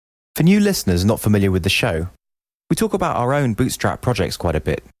For new listeners not familiar with the show, we talk about our own bootstrap projects quite a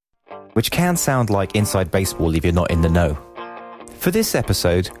bit, which can sound like inside baseball if you're not in the know. For this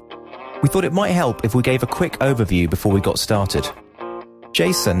episode, we thought it might help if we gave a quick overview before we got started.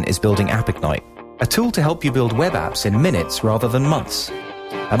 Jason is building AppIgnite, a tool to help you build web apps in minutes rather than months.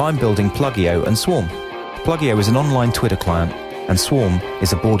 And I'm building Plugio and Swarm. Plugio is an online Twitter client, and Swarm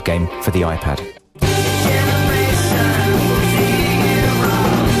is a board game for the iPad.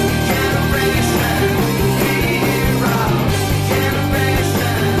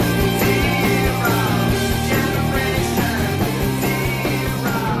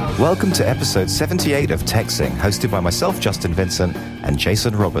 Welcome to episode 78 of techzing, hosted by myself, Justin Vincent, and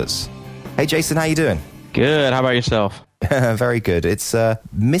Jason Roberts. Hey Jason, how you doing? Good, how about yourself? Very good. It's a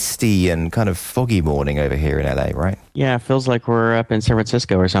misty and kind of foggy morning over here in LA, right? Yeah, it feels like we're up in San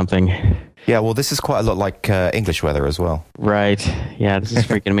Francisco or something. Yeah, well, this is quite a lot like English weather as well. Right. Yeah, this is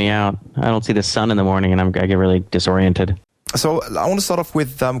freaking me out. I don't see the sun in the morning and I get really disoriented. So I want to start off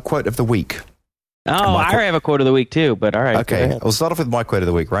with quote of the week. Oh, I have a quote of the week too, but all right. Okay, I'll start off with my quote of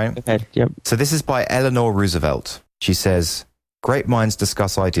the week, right? Okay, yep. So this is by Eleanor Roosevelt. She says, "Great minds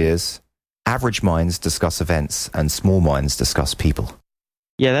discuss ideas, average minds discuss events, and small minds discuss people."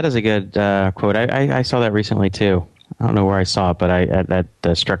 Yeah, that is a good quote. I saw that recently too. I don't know where I saw it, but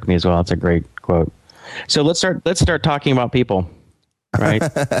that struck me as well. It's a great quote. So let's start talking about people, right?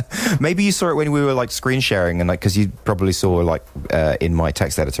 Maybe you saw it when we were like screen sharing, and like because you probably saw like in my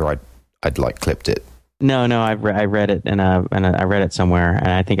text editor, I'd like clipped it. No, I read it and I read it somewhere, and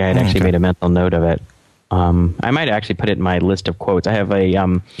I think I had actually made a mental note of it. I might actually put it in my list of quotes. I have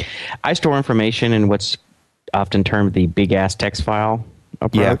I store information in what's often termed the big ass text file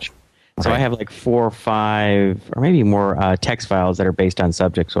approach. Yeah. So I have like 4 or 5 or maybe more text files that are based on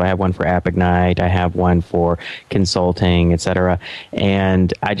subjects. So I have one for AppIgnite, I have one for consulting, etc.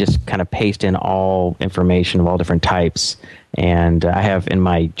 And I just kind of paste in all information of all different types. And I have in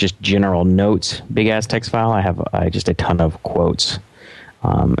my just general notes big ass text file, I have just a ton of quotes.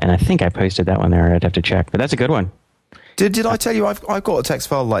 And I think I posted that one there. I'd have to check, but that's a good one. Did I tell you I've got a text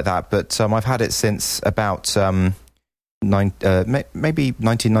file like that, but I've had it since about maybe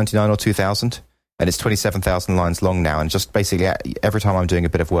 1999 or 2000, and it's 27,000 lines long now. And just basically every time I'm doing a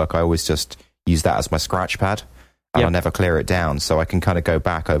bit of work, I always just use that as my scratch pad, and I never clear it down, so I can kind of go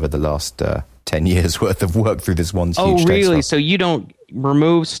back over the last 10 years worth of work through this one huge text file. Oh, really? So you don't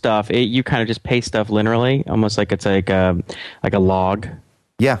remove stuff? You kind of just paste stuff linearly, almost like it's like a log.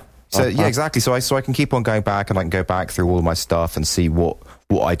 Yeah. So yeah, exactly. So I can keep on going back, and I can go back through all of my stuff and see what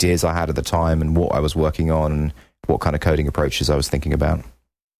ideas I had at the time and what I was working on and what kind of coding approaches I was thinking about.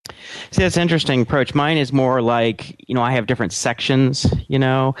 See, that's an interesting approach. Mine is more like, I have different sections,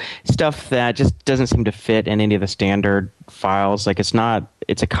 stuff that just doesn't seem to fit in any of the standard files. Like it's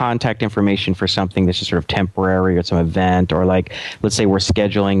a contact information for something that's just sort of temporary or some event, or like, let's say we're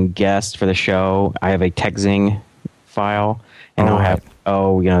scheduling guests for the show. I have a techzing file, and I'll have,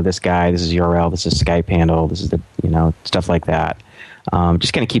 this guy, this is URL, this is Skype handle, this is the, stuff like that.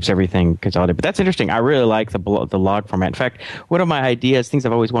 Just kind of keeps everything consolidated. But that's interesting. I really like the log format. In fact, one of my ideas, things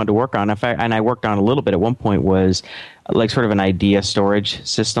I've always wanted to work on, in fact, and I worked on a little bit at one point, was like sort of an idea storage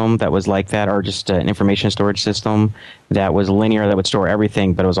system that was like that, or just an information storage system that was linear, that would store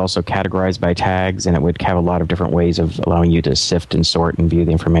everything, but it was also categorized by tags, and it would have a lot of different ways of allowing you to sift and sort and view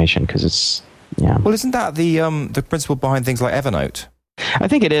the information, because it's, yeah. Well, isn't that the principle behind things like Evernote? I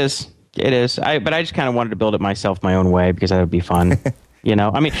think it is. It is. But I just kind of wanted to build it myself my own way, because that would be fun.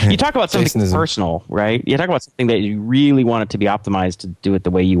 I mean, you talk about something personal, right? You talk about something that you really want it to be optimized to do it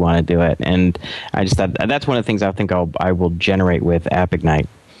the way you want to do it. And I just thought that's one of the things I think I will generate with AppIgnite,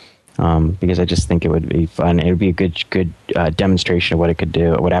 because I just think it would be fun. It would be a good demonstration of what it could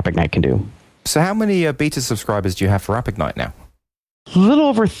do, what AppIgnite can do. So how many beta subscribers do you have for AppIgnite now? A little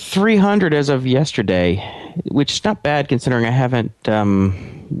over 300 as of yesterday, which is not bad considering I haven't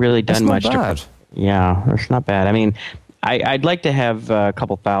really done much. That's not bad. Yeah, it's not bad. I mean, I'd like to have a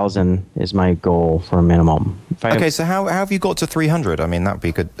couple thousand is my goal for a minimum. So how have you got to 300? I mean, that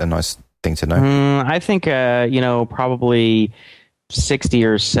would be a nice thing to know. I think, probably 60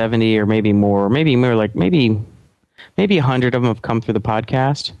 or 70 or maybe more like maybe 100 of them have come through the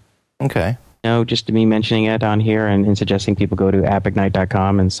podcast. Okay. Just to me mentioning it on here and suggesting people go to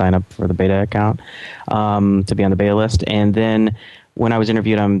appignite.com and sign up for the beta account to be on the beta list. And then when I was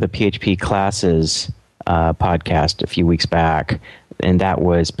interviewed on the PHP Classes podcast a few weeks back, and that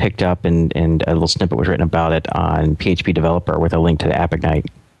was picked up and a little snippet was written about it on PHP Developer with a link to the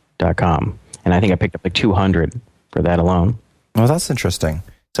appignite.com. And I think I picked up like 200 for that alone. Oh, that's interesting.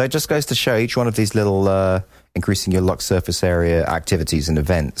 So it just goes to show each one of these little increasing your luck surface area activities and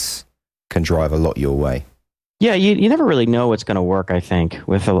events can drive a lot your way. Yeah, you never really know what's going to work, I think,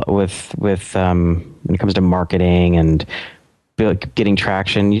 with when it comes to marketing and getting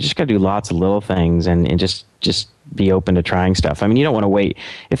traction. You just got to do lots of little things and just be open to trying stuff. I mean, you don't want to wait.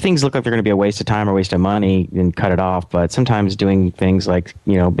 If things look like they're going to be a waste of time or waste of money, then cut it off. But sometimes doing things like,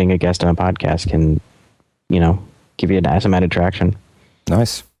 being a guest on a podcast can, give you some added traction.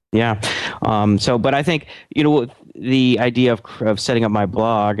 Nice. Yeah. But I think, the idea of setting up my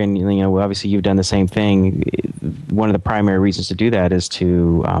blog, and, obviously you've done the same thing. One of the primary reasons to do that is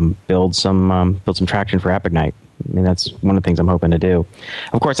to build some traction for Epignite. I mean, that's one of the things I'm hoping to do.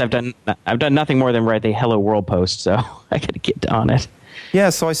 Of course, I've done nothing more than write the Hello World post, so I got to get on it. Yeah,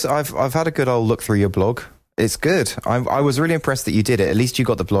 so I've had a good old look through your blog. It's good. I was really impressed that you did it. At least you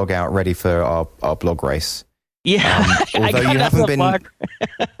got the blog out ready for our blog race. Yeah, although you haven't been. I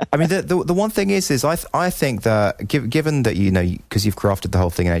mean, the one thing is I think that given that because you've crafted the whole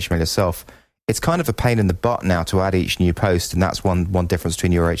thing in HTML yourself, it's kind of a pain in the butt now to add each new post, and that's one difference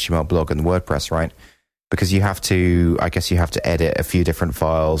between your HTML blog and WordPress, right? Because you have to edit a few different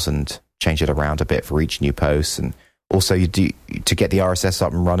files and change it around a bit for each new post, and also to get the RSS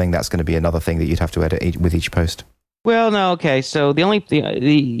up and running. That's going to be another thing that you'd have to edit with each post. Well, no, okay. So all I have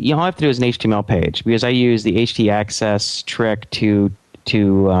to do is an HTML page, because I use the htaccess trick to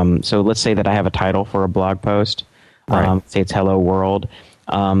so let's say that I have a title for a blog post. Right. Say it's Hello World.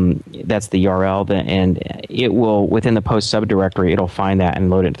 That's the URL, and it will, within the post subdirectory, it'll find that and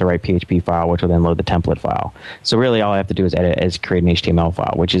load it into the right PHP file, which will then load the template file. So really all I have to do is create an HTML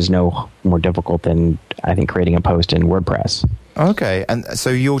file, which is no more difficult than, I think, creating a post in WordPress. Okay, and so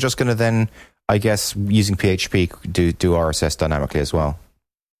you're just going to then, I guess, using PHP, do RSS dynamically as well.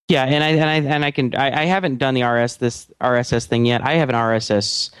 Yeah, I haven't done the RSS thing yet. I have an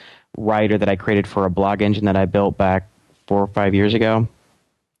RSS writer that I created for a blog engine that I built back 4 or 5 years ago.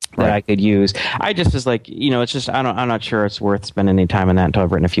 That I could use. I just was like, it's just I'm not sure it's worth spending any time on that until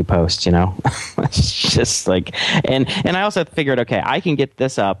I've written a few posts. It's just like, and I also figured, okay, I can get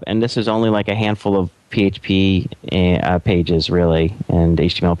this up, and this is only like a handful of PHP pages really, and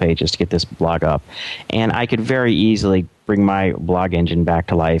HTML pages to get this blog up, and I could very easily bring my blog engine back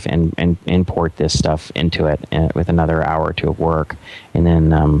to life and import this stuff into it with another hour or two of work, and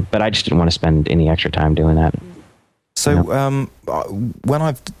then but I just didn't want to spend any extra time doing that. So when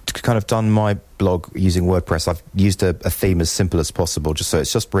I've kind of done my blog using WordPress, I've used a theme as simple as possible, just so it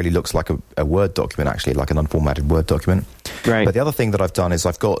just really looks like a Word document, actually, like an unformatted Word document. Right. But the other thing that I've done is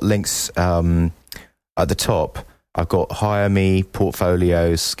I've got links at the top. I've got Hire Me,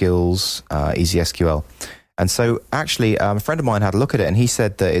 Portfolios, Skills, Easy SQL. And so actually a friend of mine had a look at it, and he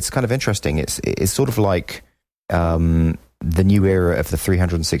said that it's kind of interesting. It's sort of like the new era of the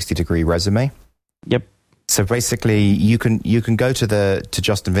 360-degree resume. Yep. So basically, you can go to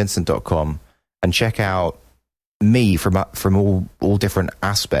justinvincent.com and check out me from all different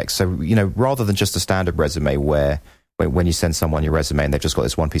aspects. So rather than just a standard resume where when you send someone your resume and they've just got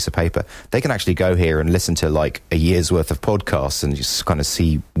this one piece of paper, they can actually go here and listen to like a year's worth of podcasts and just kind of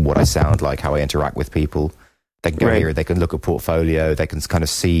see what I sound like, how I interact with people. They can go here, they can look at portfolio, they can kind of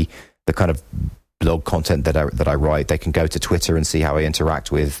see the kind of blog content that I write. They can go to Twitter and see how I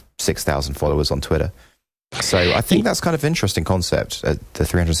interact with 6,000 followers on Twitter. So I think that's kind of an interesting concept, the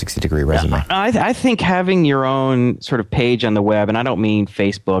 360-degree resume. I think having your own sort of page on the web, and I don't mean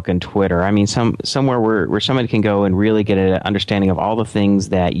Facebook and Twitter, I mean somewhere where somebody can go and really get an understanding of all the things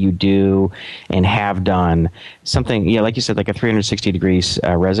that you do and have done. Something, like you said, like a 360-degree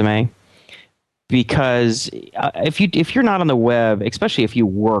resume. Because if you're not on the web, especially if you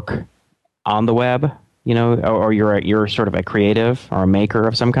work on the web, or you're sort of a creative or a maker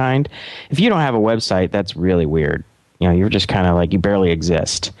of some kind, if you don't have a website, that's really weird. You're just kind of like, you barely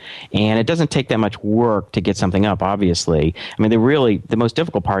exist. And it doesn't take that much work to get something up, obviously. I mean, the most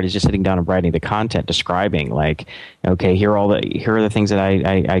difficult part is just sitting down and writing the content, describing, like, okay, here are the things that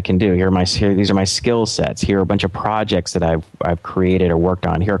I can do. These are my skill sets. Here are a bunch of projects that I've created or worked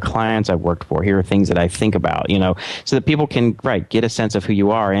on. Here are clients I've worked for. Here are things that I think about, so that people can, get a sense of who you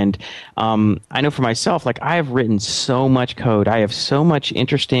are. And I know for myself, like, I've written so much code. I have so much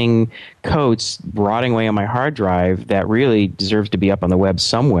interesting code rotting away on my hard drive that really deserves to be up on the web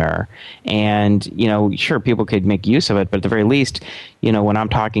somewhere. And, sure, people could make use of it, but at the very least, when I'm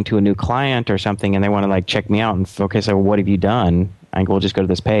talking to a new client or something and they want to check me out and, okay, so what have you done? I think we'll just go to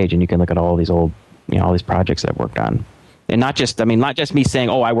this page and you can look at all these old, all these projects that I've worked on. And not just me saying,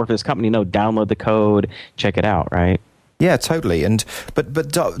 oh, I work for this company. No, download the code, check it out, right? Yeah, totally. And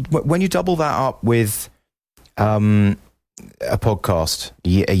but when you double that up with a podcast,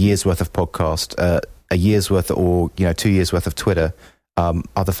 a year's worth of podcast, a year's worth or 2 years worth of Twitter,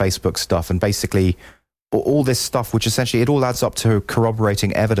 other Facebook stuff, and basically all this stuff, which essentially it all adds up to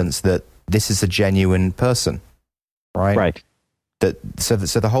corroborating evidence that this is a genuine person, right? Right. So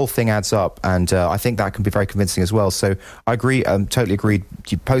the whole thing adds up, and I think that can be very convincing as well. So I agree, totally agreed.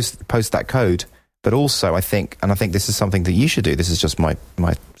 You post that code, but also I think this is something that you should do. This is just my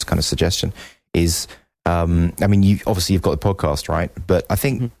kind of suggestion. Is I mean, you've got the podcast, right? But I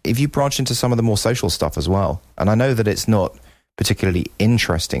think if you branch into some of the more social stuff as well, and I know that it's not particularly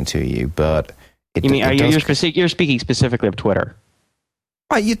interesting to you, but you're speaking specifically of Twitter.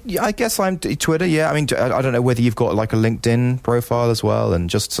 I guess I'm Twitter. Yeah, I mean, I don't know whether you've got like a LinkedIn profile as well, and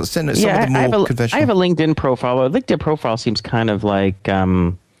just some of the more conventional. I have a LinkedIn profile. A LinkedIn profile seems kind of like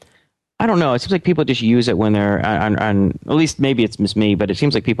I don't know. It seems like people just use it when they're on. At least maybe it's just me, but it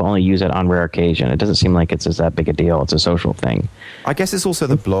seems like people only use it on rare occasion. It doesn't seem like it's that big a deal. It's a social thing. I guess it's also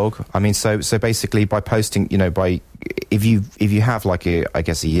the blog. I mean, so basically by posting, if you have like a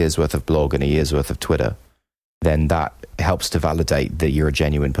year's worth of blog and a year's worth of Twitter, then that helps to validate that you're a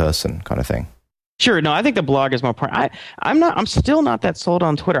genuine person, kind of thing. Sure. No, I think the blog is more important. I'm still not that sold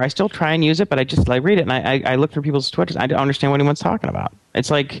on Twitter. I still try and use it, but I read it and I look through people's Twitters. I don't understand what anyone's talking about.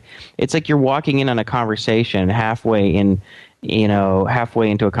 It's like you're walking in on a conversation halfway into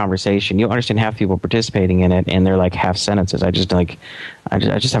a conversation. You don't understand half the people participating in it, and they're like half sentences. I just have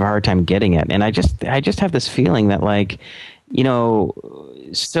a hard time getting it, and I just have this feeling that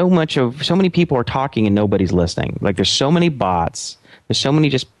so many people are talking and nobody's listening. Like there's so many bots. There's so many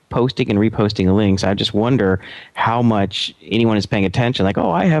just posting and reposting the links. I just wonder how much anyone is paying attention. Like, oh,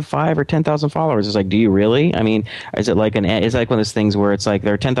 I have 5,000 or 10,000 followers. It's like, do you really? I mean, is it like one of those things where it's like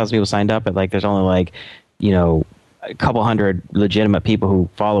there are 10,000 people signed up, but like there's only like, a couple hundred legitimate people who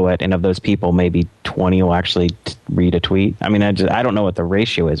follow it, and of those people, maybe 20 will actually read a tweet. I mean, I don't know what the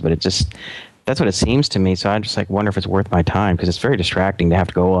ratio is, but that's what it seems to me. So I just wonder if it's worth my time, because it's very distracting to have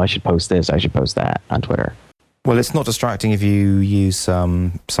to go, well, I should post this, I should post that on Twitter. Well, it's not distracting if you use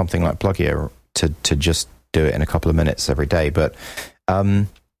something like Plugio to just do it in a couple of minutes every day. But I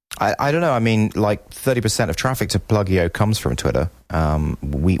don't know. I mean, like 30% of traffic to Plugio comes from Twitter.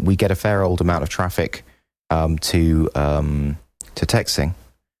 We get a fair old amount of traffic to techzing.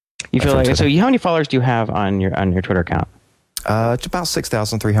 You feel like so? How many followers do you have on your Twitter account? It's about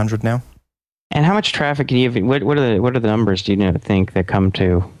 6,300 now. And how much traffic do you? What are the numbers? Do you think that come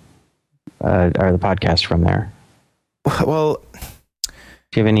to? Or the podcast from there? Well,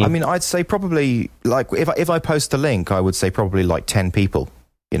 do you have any? I mean, I'd say probably like if I post a link, I would say probably like 10 people.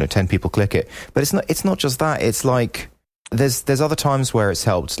 10 people click it. But it's not just that. It's like there's other times where it's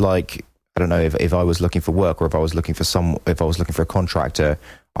helped. Like I don't know if I was looking for work, or if I was looking for a contractor.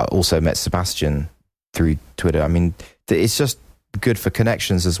 I also met Sebastian through Twitter. I mean, it's just good for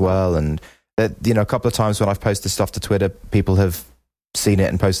connections as well. And that a couple of times when I've posted stuff to Twitter, people have seen it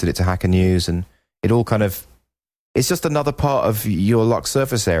and posted it to Hacker News, and it all kind of, it's just another part of your Lux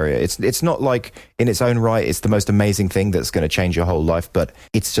surface area. It's not like in its own right it's the most amazing thing that's going to change your whole life, but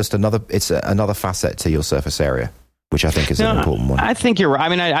it's just another facet to your surface area, which I think is an important one. I think you're right. I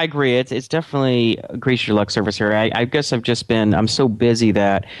mean, I agree. It's definitely increased your Lux surface area. I guess I'm so busy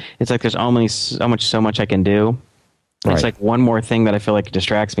that it's like there's only so much I can do. Right. It's like one more thing that I feel like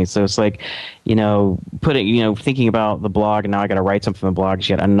distracts me. So it's like, thinking about the blog, and now I got to write something for the blog is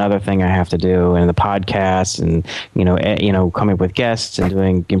yet another thing I have to do, and the podcast, and coming up with guests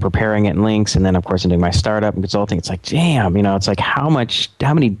and preparing it and links, and then of course I'm doing my startup and consulting. It's like, damn, it's like how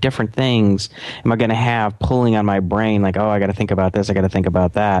many different things am I going to have pulling on my brain? Like, oh, I got to think about this, I got to think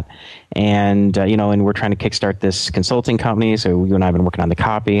about that, and and we're trying to kickstart this consulting company. So you and I have been working on the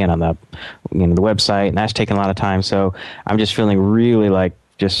copy and on the the website, and that's taken a lot of time. So I'm just feeling really like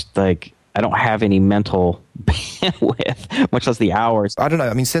I don't have any mental bandwidth, much less the hours. I don't know.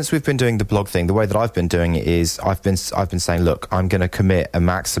 I mean, since we've been doing the blog thing, the way that I've been doing it is I've been saying, look, I'm going to commit a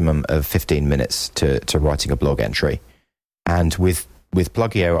maximum of 15 minutes to writing a blog entry. And with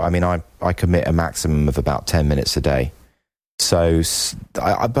Plugio, I mean, I commit a maximum of about 10 minutes a day. So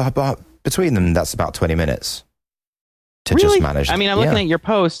between them, that's about 20 minutes. To really? Just manage. I mean, I'm looking at your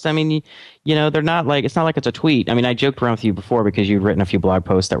posts. I mean, they're not like, it's not like it's a tweet. I mean, I joked around with you before because you'd written a few blog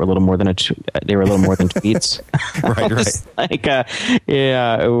posts that were a little more than tweets. Right.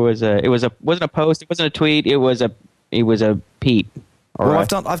 It wasn't a post. It wasn't a tweet. It was a Pete.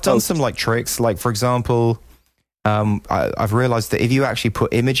 I've done some like tricks. Like for example, I've realized that if you actually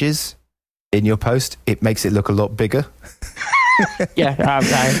put images in your post, it makes it look a lot bigger. Yeah.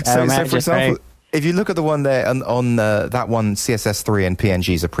 So for example, if you look at the one there on that one, CSS3 and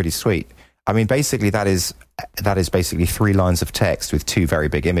PNGs are pretty sweet. I mean, basically that is that is basically 3 lines of text with 2 very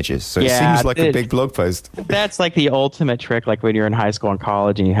big images. So it seems like a big blog post. That's like the ultimate trick, like when you're in high school and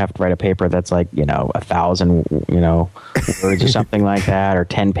college and you have to write a paper that's like, 1,000, words or something like that, or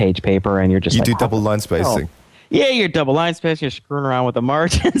 10-page paper, and you're just You do double line spacing. Yeah, you're double line spacing, you're screwing around with the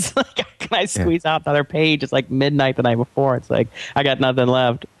margins. Like, how can I squeeze out another page? It's like midnight the night before. It's like, I got nothing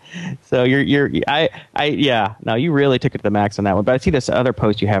left. So you really took it to the max on that one. But I see this other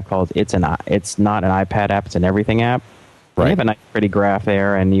post you have called "It's not an iPad app, it's an everything app." Right. You have a nice, pretty graph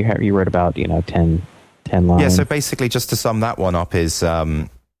there, and you wrote about 10 lines. Yeah. So basically, just to sum that one up, is I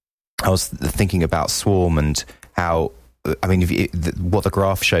was thinking about Swarm and how. I mean, what the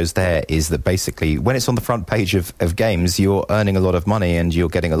graph shows there is that basically, when it's on the front page of games, you're earning a lot of money and you're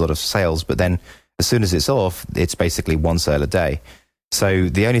getting a lot of sales. But then, as soon as it's off, it's basically 1 sale a day. So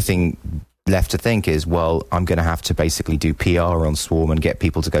the only thing left to think is, well, I'm going to have to basically do PR on Swarm and get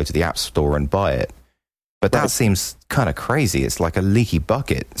people to go to the App Store and buy it. But that seems kind of crazy. It's like a leaky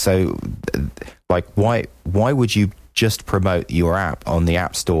bucket. So, like, why would you just promote your app on the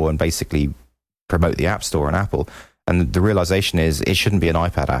App Store and basically promote the App Store on Apple? And the realization is it shouldn't be an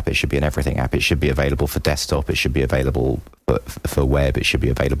iPad app. It should be an everything app. It should be available for desktop. It should be available for web. It should be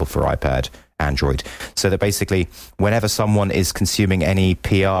available for iPad, Android. So that basically whenever someone is consuming any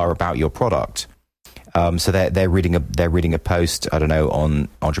PR about your product, so they're reading a post, I don't know, on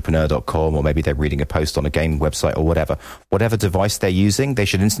entrepreneur.com, or maybe they're reading a post on a game website or whatever device they're using, they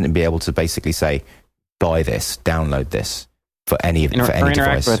should instantly be able to basically say, buy this, download this for any interact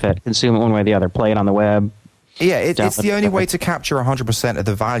device. With it, consume it one way or the other, play it on the web. Yeah, it's the only way to capture 100% of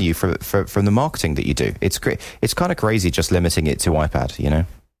the value from the marketing that you do. It's kind of crazy just limiting it to iPad,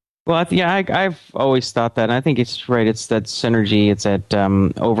 Well, I've always thought that, and I think it's right. It's that synergy. It's that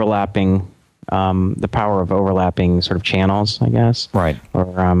overlapping, the power of overlapping sort of channels, I guess. Right. Or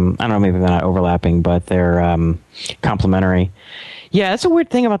I don't know, maybe they're not overlapping, but they're complementary. Yeah, that's a weird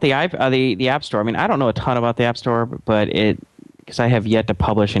thing about the App Store. I mean, I don't know a ton about the App Store, but because I have yet to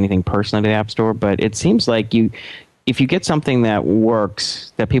publish anything personally to the App Store, but it seems like if you get something that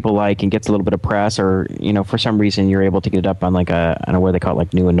works, that people like and gets a little bit of press, or for some reason you're able to get it up on like I don't know what they call it,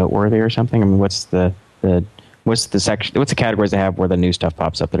 like new and noteworthy or something. I mean, what's the section? What's the categories they have where the new stuff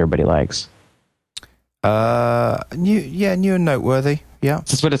pops up that everybody likes? New and noteworthy. Yeah,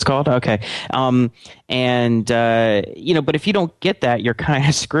 that's what it's called. Okay, but if you don't get that, you're kind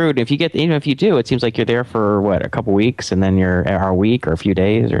of screwed. Even if you do, it seems like you're there for a couple weeks, and then you're a week or a few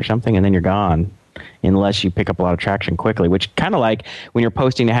days or something, and then you're gone, unless you pick up a lot of traction quickly. Which kind of like when you're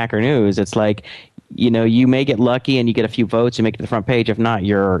posting to Hacker News, it's like you may get lucky and you get a few votes, you make it to the front page. If not,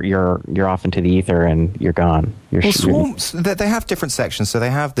 you're off into the ether and you're gone. Swarms, they have different sections. So they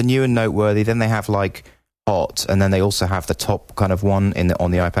have the new and noteworthy, then they have like hot, and then they also have the top kind of one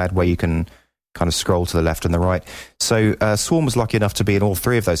on the iPad where you can kind of scroll to the left and the right. So Swarm was lucky enough to be in all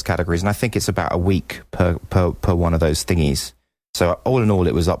 3 of those categories, and I think it's about a week per one of those thingies. So all in all,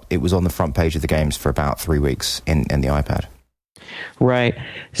 it was on the front page of the games for about 3 weeks in the iPad. Right.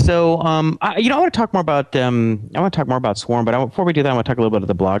 So, I want to talk more about Swarm, but before we do that, I want to talk a little bit of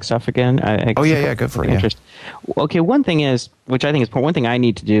the blog stuff again. Go for it. Interest. Yeah. Okay. One thing is, which I think is one thing I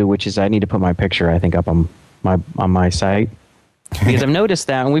need to do, which is I need to put my picture, I think, up on my site. Because I've noticed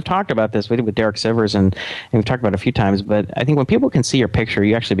that, and we've talked about this, we did with Derek Sivers, and we've talked about it a few times, but I think when people can see your picture,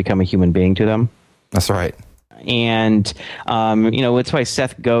 you actually become a human being to them. That's right. And, it's why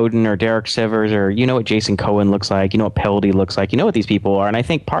Seth Godin or Derek Sivers, or what Jason Cohen looks like, what Peldy looks like, what these people are. And I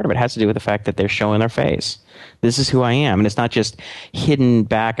think part of it has to do with the fact that they're showing their face. This is who I am. And it's not just hidden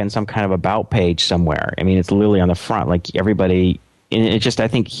back in some kind of about page somewhere. I mean, it's literally on the front, like everybody. And it just, I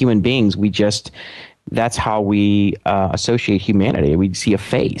think human beings, that's how we associate humanity. We see a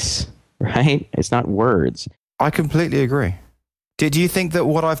face, right? It's not words. I completely agree. Do you think that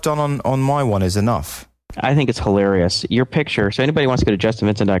what I've done on my one is enough? I think it's hilarious. Your picture, so anybody wants to go to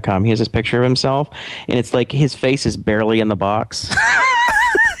justinvincent.com, he has this picture of himself, and it's like his face is barely in the box.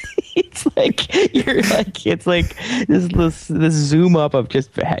 It's like this zoom up of just,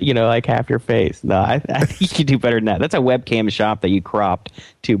 like half your face. No, I think you do better than that. That's a webcam shop that you cropped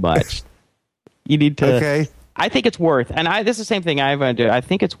too much. You need to. Okay. I think it's worth, and this is the same thing I'm going to do. I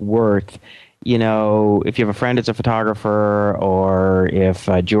think it's worth, if you have a friend that's a photographer, or if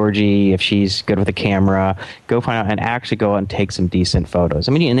Georgie, if she's good with a camera, go find out and actually go out and take some decent photos.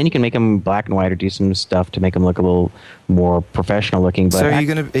 I mean, and then you can make them black and white or do some stuff to make them look a little more professional looking. But so are you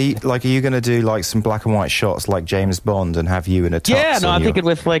going to do like some black and white shots like James Bond and have you in a tux? Yeah, no, I'm thinking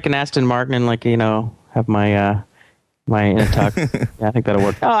with like an Aston Martin and have my in a tux. Yeah, I think that'll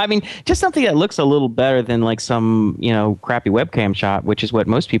work. Oh, I mean, just something that looks a little better than like some, crappy webcam shot, which is what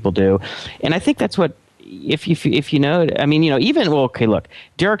most people do. And I think that's what, if you know, I mean, even, well, okay, look,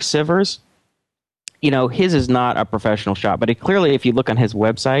 Derek Sivers, his is not a professional shot, but clearly, if you look on his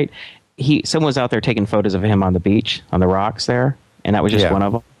website, someone was out there taking photos of him on the beach, on the rocks there, and that was just one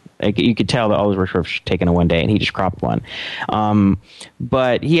of them. Like, you could tell that all those were sort of taken in one day, and he just cropped one.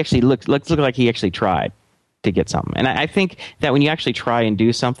 But he actually looked like he actually tried to get something. And I think that when you actually try and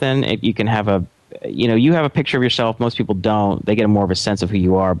do something, you can have you have a picture of yourself. Most people don't. They get more of a sense of who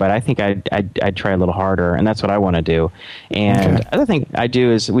you are. But I think I'd try a little harder, and that's what I want to do. And the other thing I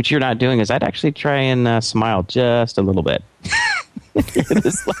do is, which you're not doing, is I'd actually try and smile just a little bit.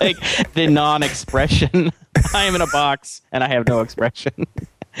 It's like the non-expression. I am in a box, and I have no expression.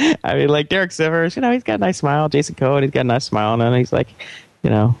 I mean, like Derek Sivers, he's got a nice smile. Jason Cohen, he's got a nice smile, and he's like, I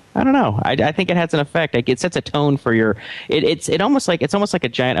don't know. I think it has an effect. Like, it sets a tone for your. It's almost like a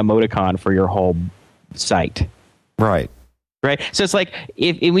giant emoticon for your whole site. Right. Right. So it's like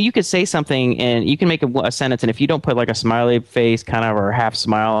when you could say something and you can make a sentence, and if you don't put like a smiley face kind of or half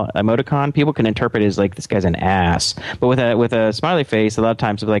smile emoticon, people can interpret it as like, this guy's an ass. But with a smiley face, a lot of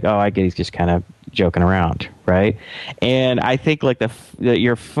times they're like, oh, I get he's just kind of joking around, right? And I think like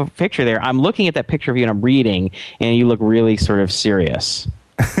your picture there, I'm looking at that picture of you and I'm reading, and you look really sort of serious.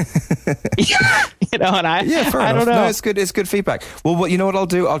 And I don't know. No, it's good. It's good feedback. Well, what I'll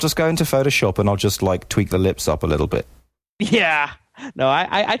do? I'll just go into Photoshop and I'll just like tweak the lips up a little bit. Yeah. No,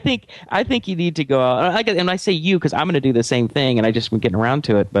 I think you need to go out. And I say you because I'm going to do the same thing, and I just been getting around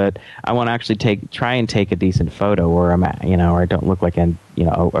to it. But I want to actually try and take a decent photo where I'm at, or I don't look like a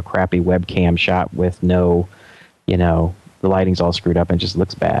crappy webcam shot with no, the lighting's all screwed up and just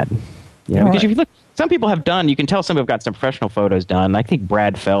looks bad. Because if you look, some people have done. You can tell some have got some professional photos done. I think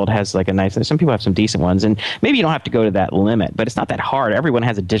Brad Feld has like a nice. Some people have some decent ones, and maybe you don't have to go to that limit, but it's not that hard. Everyone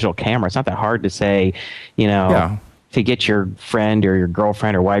has a digital camera. It's not that hard to say, Yeah. To get your friend or your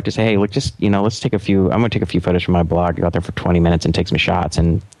girlfriend or wife to say, hey, look, just, let's take a few, I'm going to take a few photos from my blog, go out there for 20 minutes and take some shots.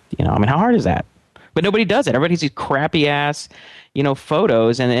 And, how hard is that? But nobody does it. Everybody sees crappy ass,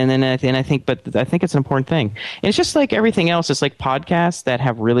 photos. And I think it's an important thing. And it's just like everything else. It's like podcasts that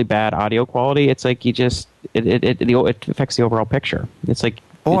have really bad audio quality. It's like it affects the overall picture. It's like,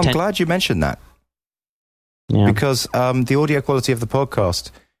 I'm glad you mentioned that. Yeah. Because the audio quality of the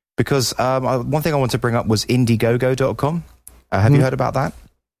podcast. Because one thing I want to bring up was Indiegogo.com. Have you heard about that?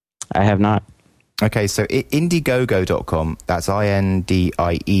 I have not. Okay, so Indiegogo.com, that's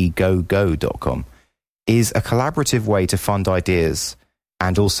INDIEGOGO.com, is a collaborative way to fund ideas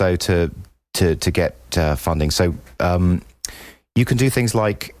and also to get funding. So you can do things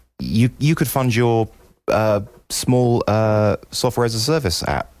like you could fund your small software as a service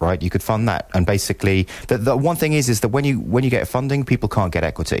app, right? You could fund that, and basically the one thing is that when you get funding, people can't get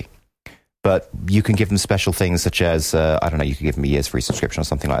equity, but you can give them special things such as I don't know, you can give them a year's free subscription or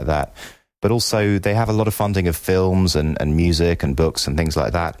something like that. But also they have a lot of funding of films and music and books and things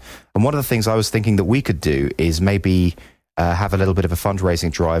like that. And one of the things I was thinking that we could do is maybe have a little bit of a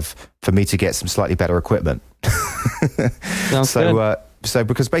fundraising drive for me to get some slightly better equipment. Sounds good. So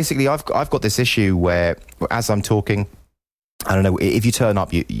because basically I've got this issue where as I'm talking, I don't know, if you turn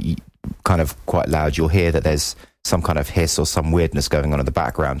up you kind of quite loud, you'll hear that there's some kind of hiss or some weirdness going on in the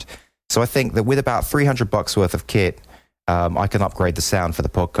background. So I think that with about $300 worth of kit, I can upgrade the sound for the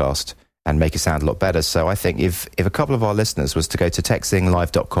podcast and make it sound a lot better. So I think if a couple of our listeners was to go to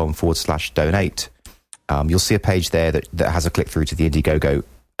techzinglive.com/donate, you'll see a page there that has a click through to the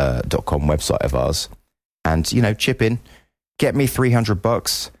Indiegogo.com website of ours, and chip in. Get me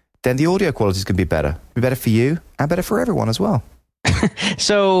 $300, then the audio quality is going to be better. Be better for you and better for everyone as well.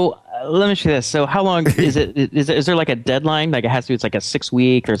 So let me ask you this. So how long is it? Is there like a deadline? Like it has to be, it's like a 6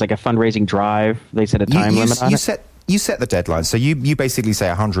 week, there's like a fundraising drive. They set a time limit on it? You set the deadline. So you basically say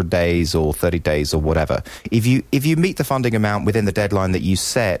 100 days or 30 days or whatever. If you meet the funding amount within the deadline that you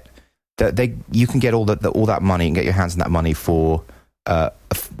set, you can get all that money and get your hands on that money for,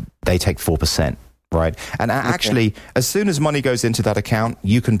 they take 4%. Right. And actually, as soon as money goes into that account,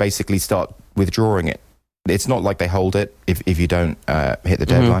 you can basically start withdrawing it. It's not like they hold it if you don't hit the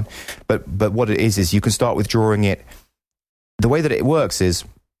deadline. But what it is you can start withdrawing it. The way that it works is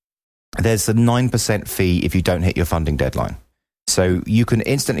there's a 9% fee if you don't hit your funding deadline. So you can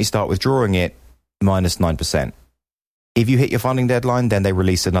instantly start withdrawing it minus 9%. If you hit your funding deadline, then they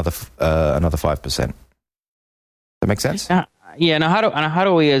release another 5%. That make sense? Yeah. Now, how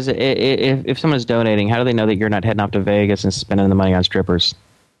do we, if someone's donating, how do they know that you're not heading off to Vegas and spending the money on strippers?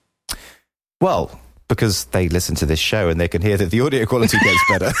 Well, because they listen to this show and they can hear that the audio quality gets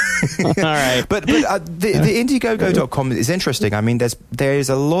better. All right. But the Indiegogo.com is interesting. I mean, there's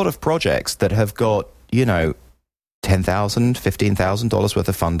a lot of projects that have got, $10,000, $15,000 worth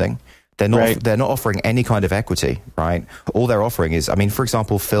of funding. They're not offering any kind of equity, right? All they're offering is, I mean, for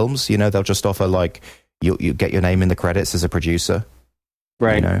example, films. They'll just offer like you get your name in the credits as a producer,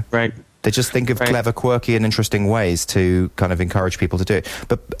 right? Right. They just think of clever, quirky, and interesting ways to kind of encourage people to do it.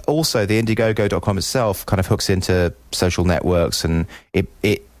 But also, the Indiegogo.com itself kind of hooks into social networks, and it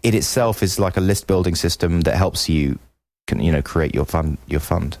itself is like a list building system that helps you, create your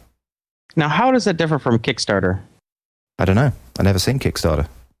fund. Now, how does that differ from Kickstarter? I don't know. I've never seen Kickstarter.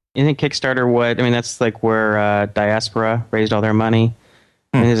 You think Kickstarter that's like where Diaspora raised all their money.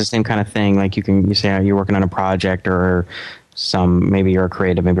 I mean, it's the same kind of thing. Like you say you're working on a project or maybe you're a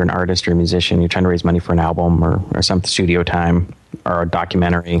creative, maybe you're an artist or a musician. You're trying to raise money for an album or some studio time or a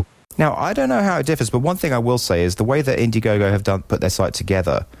documentary. Now, I don't know how it differs, but one thing I will say is the way that Indiegogo have put their site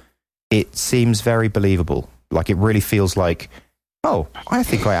together, it seems very believable. Like it really feels like, oh, I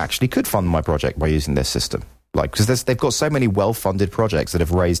think I actually could fund my project by using this system. Like, because they've got so many well-funded projects that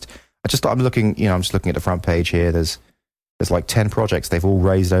have raised. I'm just looking at the front page here. There's like 10 projects. They've all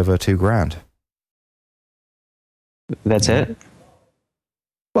raised over $2,000. That's it?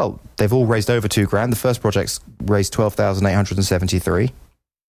 Well, they've all raised over $2,000. The first project's raised $12,873.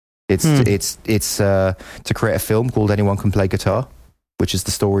 It's to create a film called Anyone Can Play Guitar, which is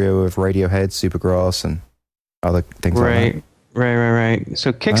the story of Radiohead, Supergrass, and other things like that. Right.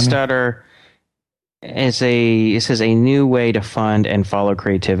 So Kickstarter is a new way to fund and follow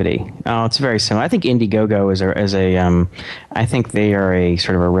creativity. Oh, it's very similar. I think Indiegogo I think they are a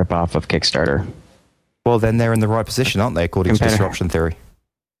sort of a ripoff of Kickstarter. Well, then they're in the right position, aren't they, according to disruption theory?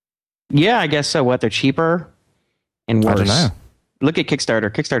 Yeah, I guess so. What, they're cheaper and worse? I don't know. Look at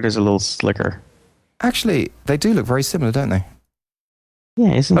Kickstarter. Kickstarter's a little slicker. Actually, they do look very similar, don't they?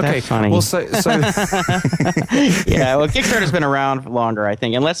 Yeah, isn't that funny? Well, so yeah, well, Kickstarter's been around longer, I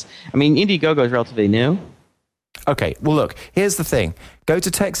think. Indiegogo is relatively new. Okay, well, look, here's the thing. Go to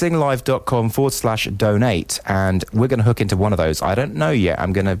techzinglive.com/donate, and we're going to hook into one of those. I don't know yet.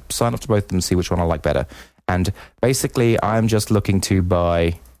 I'm going to sign up to both of them and see which one I like better. And basically, I'm just looking to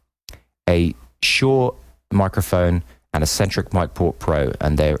buy a Shure microphone and a Centric Mic Port Pro,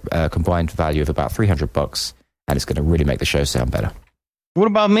 and they're a combined value of about $300, and it's going to really make the show sound better. What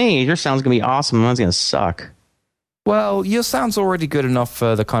about me? Your sound's going to be awesome. Mine's going to suck. Well, your sound's already good enough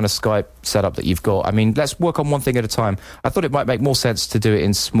for the kind of Skype setup that you've got. I mean, let's work on one thing at a time. I thought it might make more sense to do it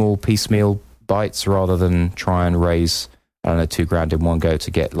in small piecemeal bites rather than try and raise, $2,000 in one go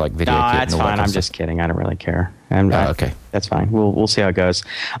to get like video. No, that's fine. I'm just kidding. I don't really care. Okay, that's fine. We'll see how it goes.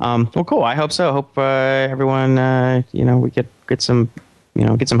 Well, cool. I hope so. I hope everyone, we get some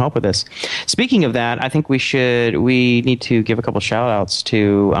help with this. Speaking of that, I think we need to give a couple shout outs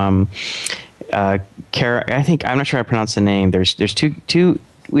to Kara. I'm not sure how to pronounce the name. There's two.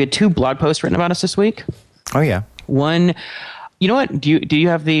 We had 2 blog posts written about us this week. Oh yeah. One, you know what? Do you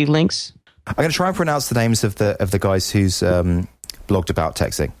have the links? I'm going to try and pronounce the names of the guys who's blogged about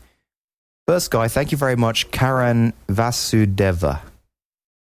techzing. First guy, thank you very much, Karan Vasudeva.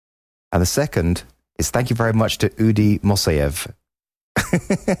 And the second is thank you very much to Udi Mosayev. I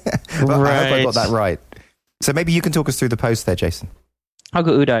hope I got that right. So maybe you can talk us through the post there, Jason. I'll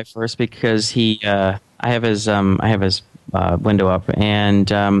go Uday first because I have his window up,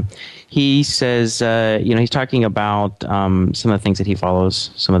 and he says he's talking about some of the things that he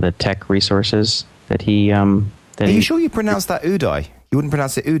follows, some of the tech resources that he. Are you sure you pronounce that Uday? You wouldn't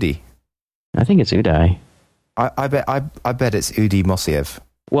pronounce it Udi? I think it's Uday. I bet it's Udi Mosayev.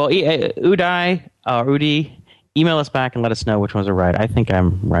 Well, Uday or Udi. Email us back and let us know which ones are right. I think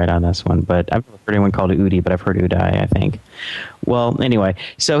I'm right on this one, but I've never heard anyone called it Udi, but I've heard Uday, I think. Well, anyway,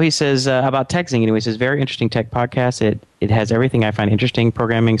 so he says about techzing. Anyway, he says, very interesting tech podcast. It has everything I find interesting: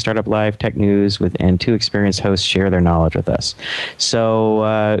 programming, startup life, tech news, and 2 experienced hosts share their knowledge with us. So,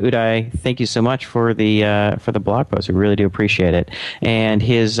 Uday, thank you so much for the blog post. We really do appreciate it. And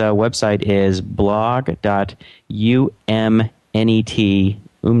his website is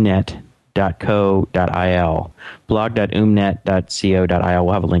blog.umnet.co.il. blog.umnet.co.il.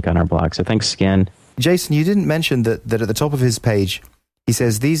 We'll have a link on our blog. So thanks, Skin. Jason, you didn't mention that at the top of his page, he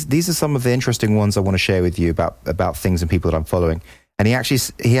says, these are some of the interesting ones I want to share with you about things and people that I'm following. And he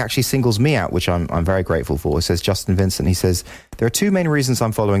actually singles me out, which I'm very grateful for. He says, Justin Vincent, he says, there are 2 main reasons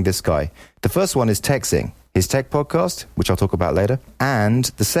I'm following this guy. The first one is techzing, his tech podcast, which I'll talk about later. And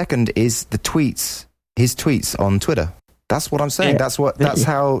the second is his tweets on Twitter. That's what I'm saying. Yeah. That's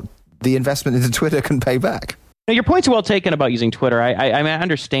how the investment into Twitter can pay back. Now, your points are well taken about using Twitter. I mean, I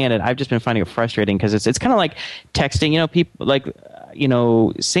understand it. I've just been finding it frustrating because it's kind of like texting. People like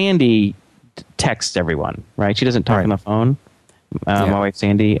Sandy texts everyone, right? She doesn't talk on the phone. My wife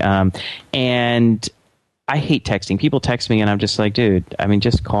Sandy, and I hate texting. People text me, and I'm just like, dude, I mean,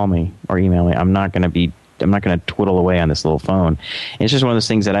 just call me or email me. I'm not going to twiddle away on this little phone. And it's just one of those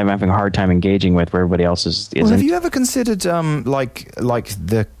things that I'm having a hard time engaging with, where everybody else is. Well, have you ever considered like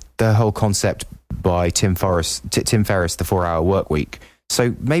the whole concept by Tim Ferriss, the 4-hour work week?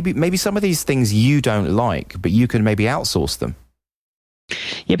 So maybe some of these things you don't like, but you can maybe outsource them.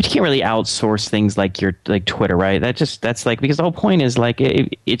 Yeah, but you can't really outsource things like Twitter, right? That's like, because the whole point is like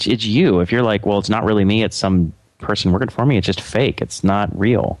it's you. If you're like, well, it's not really me, it's some person working for me. It's just fake. It's not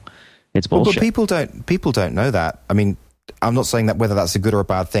real. It's bullshit. Well, but people don't know that. I mean, I'm not saying that whether that's a good or a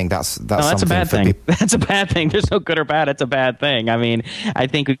bad thing. That's a bad thing. That's a bad thing. There's no good or bad. It's a bad thing. I mean, I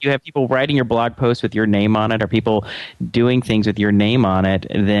think if you have people writing your blog post with your name on it, or people doing things with your name on it,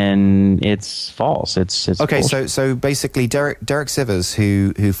 then it's false. It's okay. Bullshit. So basically, Derek Sivers,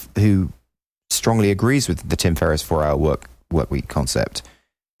 who strongly agrees with the Tim Ferriss 4-hour work week concept,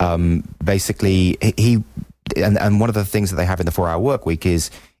 basically he and one of the things that they have in the 4-hour work week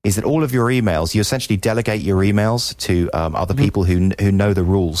is that all of your emails, you essentially delegate your emails to other people who know the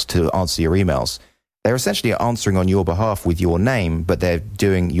rules to answer your emails. They're essentially answering on your behalf with your name, but they're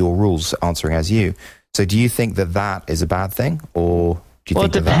doing your rules, answering as you. So do you think that is a bad thing, or do you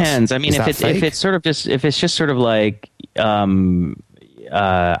think it depends. I mean, if it's just sort of like, I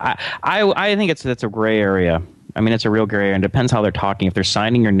think that's a gray area. I mean, it's a real gray area, and it depends how they're talking. If they're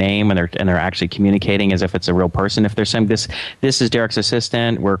signing your name and they're actually communicating as if it's a real person, if they're saying this is Derek's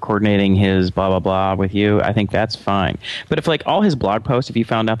assistant, we're coordinating his blah blah blah with you, I think that's fine. But if like all his blog posts, if you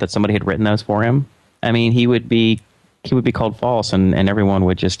found out that somebody had written those for him, I mean, he would be called false, and everyone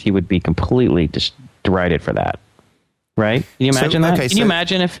would he would be completely just derided for that. Right? Can you imagine that?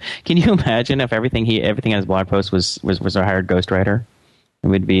 Can you imagine if everything on his blog post was a hired ghostwriter? It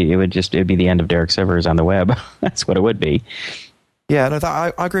would be the end of Derek Sivers on the web. That's what it would be. Yeah, no,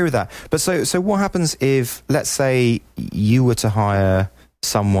 I agree with that. But so what happens if, let's say, you were to hire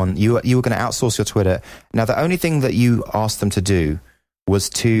someone, you were going to outsource your Twitter. Now, the only thing that you asked them to do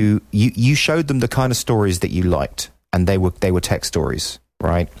was you showed them the kind of stories that you liked, and they were tech stories,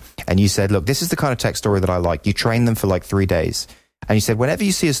 right? And you said, look, this is the kind of tech story that I like. You trained them for like 3 days, and you said, whenever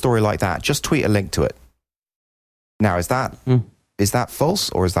you see a story like that, just tweet a link to it. Now, is that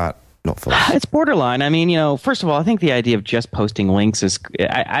false, or is that not false? It's borderline. I mean, first of all, I think the idea of just posting links is,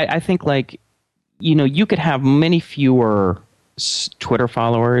 I think like, you could have many fewer Twitter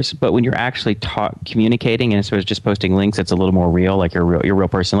followers, but when you're actually communicating and instead of just posting links, it's a little more real, like you're a real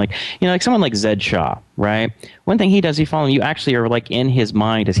person. Like, like someone like Zed Shah, right? One thing he does, he follows you actually are like in his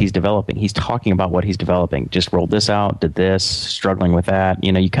mind as he's developing. He's talking about what he's developing. Just rolled this out, did this, struggling with that.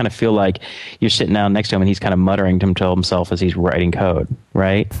 You kind of feel like you're sitting down next to him and he's kind of muttering to himself as he's writing code,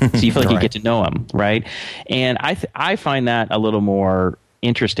 right? So you feel like you get to know him, right? And I find that a little more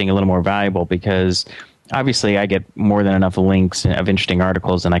interesting, a little more valuable, because obviously I get more than enough links of interesting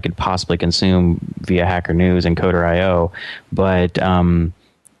articles than I could possibly consume via Hacker News and Coder.io. But, I mean,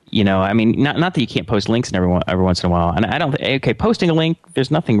 not that you can't post links every once in a while. And I don't think, posting a link,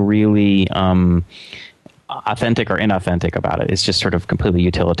 there's nothing really authentic or inauthentic about it. It's just sort of completely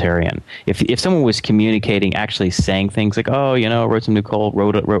utilitarian. If someone was communicating, actually saying things like, oh, wrote some new code,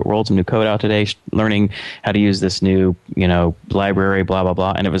 rolled some new code out today, learning how to use this new, library, blah, blah,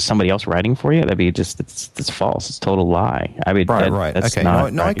 blah, and it was somebody else writing for you, that'd be just, it's false. It's a total lie. I mean, right. Okay.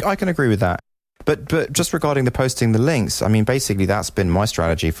 I can agree with that. But just regarding the posting the links, I mean, basically that's been my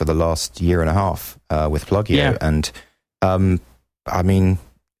strategy for the last year and a half with Plugio. Yeah. And, I mean,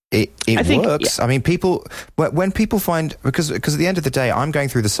 It works. Yeah. I mean, when people find, because at the end of the day, I'm going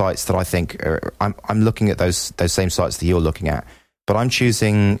through the sites that I think I'm looking at those same sites that you're looking at, but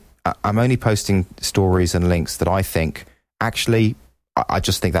I'm only posting stories and links that I think actually, I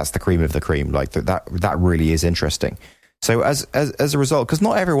just think that's the cream of the cream. Like that really is interesting. So as a result, because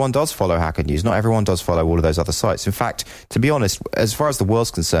not everyone does follow Hacker News, not everyone does follow all of those other sites. In fact, to be honest, as far as the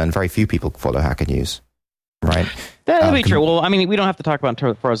world's concerned, very few people follow Hacker News. Right. That'd be true. Well, I mean, we don't have to talk about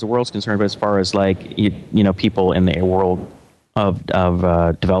as far as the world's concerned, but as far as like people in the world of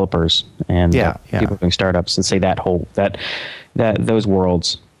developers and people doing startups, and say those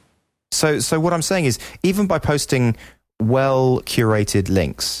worlds. So what I'm saying is, even by posting well curated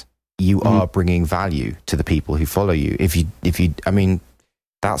links, you are bringing value to the people who follow you. If you, I mean,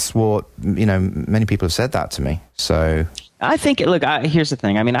 that's what many people have said that to me. So. I think, look, here's the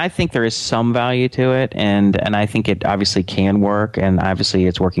thing. I mean, I think there is some value to it, and I think it obviously can work, and obviously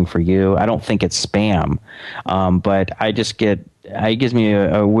it's working for you. I don't think it's spam, but it gives me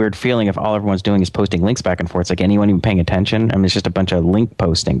a weird feeling if all everyone's doing is posting links back and forth. It's like anyone even paying attention? I mean, it's just a bunch of link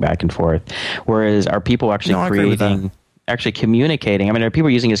posting back and forth. Whereas are people actually actually communicating? I mean, are people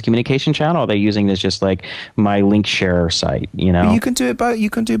using it as communication channel, or are they using it as just like my link share site, you know? But you can do it both. You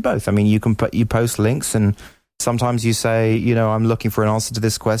can do both. I mean, you post links, and sometimes you say, I'm looking for an answer to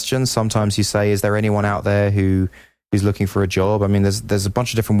this question. Sometimes you say, is there anyone out there who's looking for a job? I mean, there's a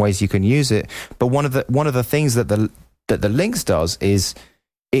bunch of different ways you can use it. But one of the things that the links does is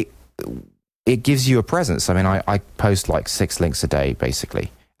it gives you a presence. I mean, I post like 6 links a day,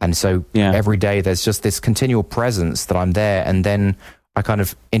 basically. And so every day there's just this continual presence that I'm there, and then I kind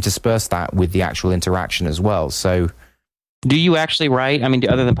of intersperse that with the actual interaction as well. So do you actually write? I mean,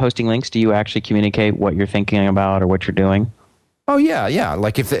 other than posting links, do you actually communicate what you're thinking about or what you're doing? Oh yeah.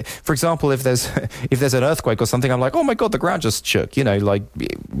 Like for example, if there's an earthquake or something, I'm like, oh my God, the ground just shook. Like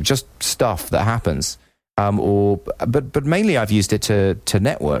just stuff that happens. But mainly I've used it to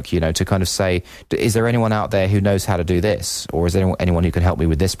network, to kind of say, is there anyone out there who knows how to do this, or is there anyone who can help me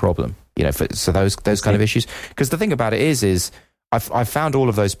with this problem? So those kind of issues. Because the thing about it is I've found all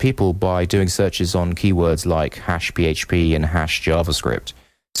of those people by doing searches on keywords like hash PHP and hash JavaScript.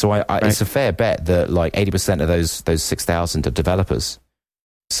 So it's a fair bet that like 80% of those 6,000 are developers.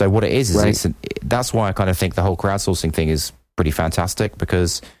 So what it is that's why I kind of think the whole crowdsourcing thing is pretty fantastic,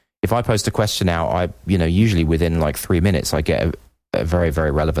 because if I post a question out, usually within like 3 minutes, I get a very, very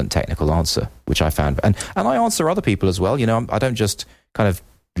relevant technical answer, which I found. And I answer other people as well. I don't just kind of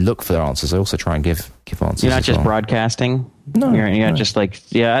look for their answers. I also try and give answers. You're not just broadcasting? No. You're not just like,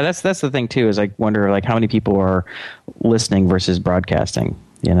 that's the thing too, is I wonder like how many people are listening versus broadcasting.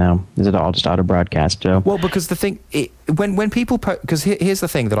 Is it all just auto broadcast, Joe? Well, because the thing, when people because here's the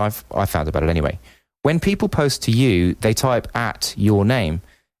thing that I found about it anyway. When people post to you, they type at your name.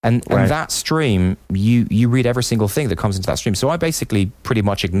 And that stream, you read every single thing that comes into that stream. So I basically pretty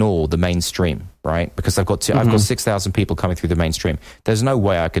much ignore the mainstream, right? Because I've got 6,000 people coming through the mainstream. There's no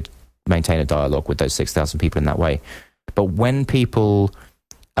way I could maintain a dialogue with those 6,000 people in that way. But when people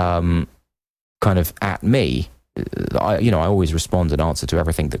kind of at me, I always respond and answer to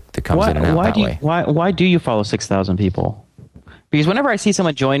everything that comes in and out that way. Why do you follow 6,000 people? Because whenever I see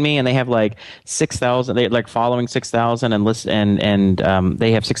someone join me and they have like 6,000, they're like following 6,000 and listen, and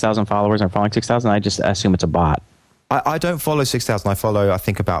they have 6,000 followers and are following 6,000, I just assume it's a bot. I don't follow 6,000. I follow, I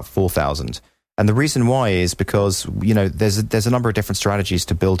think, about 4,000. And the reason why is because, there's a number of different strategies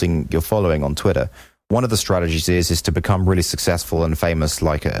to building your following on Twitter. One of the strategies is to become really successful and famous,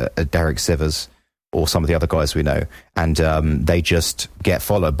 like a Derek Sivers or some of the other guys we know. And they just get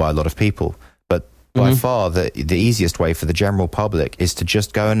followed by a lot of people. By far, the easiest way for the general public is to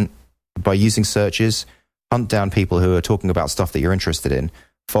just go and, by using searches, hunt down people who are talking about stuff that you're interested in,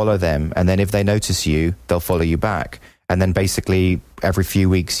 follow them, and then if they notice you, they'll follow you back. And then basically every few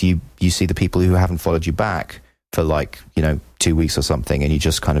weeks you see the people who haven't followed you back for 2 weeks or something, and you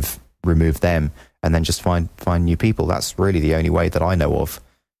just kind of remove them and then just find new people. That's really the only way that I know of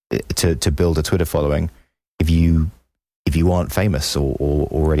to build a Twitter following if you aren't famous or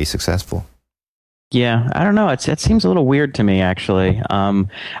already successful. Yeah, I don't know. It seems a little weird to me, actually.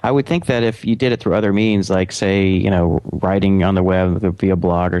 I would think that if you did it through other means, like say, writing on the web via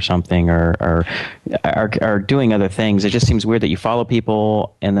blog or something, or doing other things, it just seems weird that you follow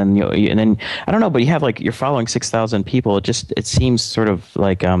people and then I don't know, but you have you're following 6,000 people. It seems sort of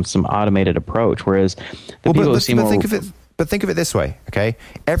like some automated approach, whereas the people who seem more. But think of it this way, okay?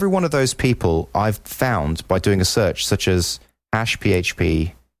 Every one of those people I've found by doing a search, such as hash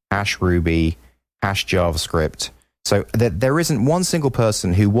PHP, hash Ruby, hash JavaScript. So there isn't one single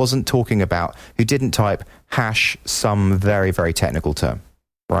person who didn't type hash some very, very technical term,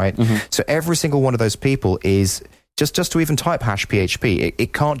 right? Mm-hmm. So every single one of those people is, just to even type hash PHP,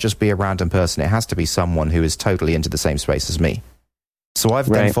 it can't just be a random person. It has to be someone who is totally into the same space as me. So I've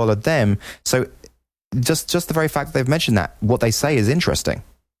then followed them. So just the very fact that they've mentioned that, what they say is interesting.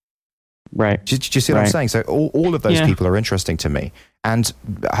 Right. Do you see what I'm saying? So all of those people are interesting to me, and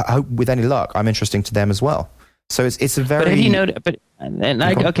I hope with any luck, I'm interesting to them as well. So it's a very. But have you noticed?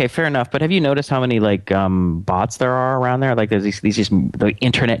 Okay, fair enough. But have you noticed how many bots there are around there? Like there's these just the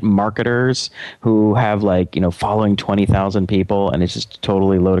internet marketers who have following 20,000 people, and it's just a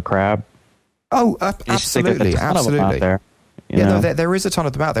totally load of crap. Oh, absolutely, absolutely. There. There is a ton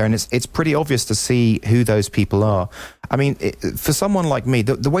of them out there, and it's pretty obvious to see who those people are. I mean, for someone like me,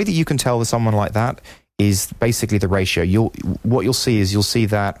 the way that you can tell with someone like that is basically the ratio. What you'll see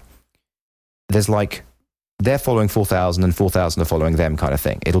that there's they're following 4,000 and 4,000 are following them kind of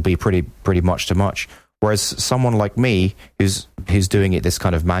thing. It'll be pretty much to much. Whereas someone like me who's doing it this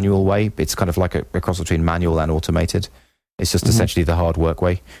kind of manual way, it's kind of like a cross between manual and automated. It's just essentially the hard work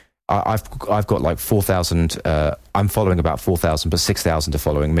way. I've got 4,000. I'm following about 4,000, but 6,000 are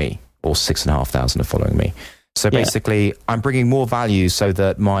following me, or 6,500 are following me. So basically, I'm bringing more value so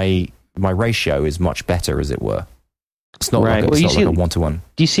that my ratio is much better, as it were. It's not like a one-to-one.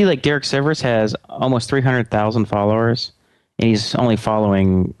 Do you see like Derek Sivers has almost 300,000 followers, and he's only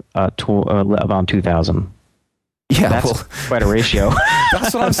following about 2,000. Yeah, that's quite a ratio.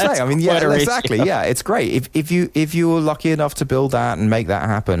 That's what I'm saying. I mean, yeah, exactly. Yeah, it's great if you're lucky enough to build that and make that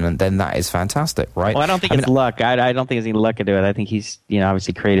happen, and then that is fantastic, right? Well, I don't think it's luck. I don't think it's any luck to do it. I think he's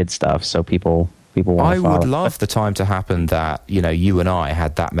obviously created stuff, so people want to follow. I would love the time to happen that you and I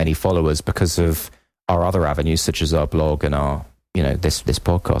had that many followers because of our other avenues, such as our blog and our this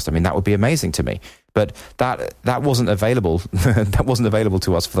podcast. I mean, that would be amazing to me. But that wasn't available. That wasn't available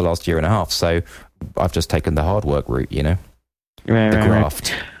to us for the last year and a half. So I've just taken the hard work route, the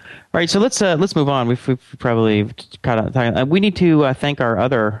graft. Right. So let's move on. We've probably caught on. We need to thank our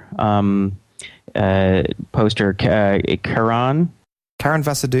other poster, Karan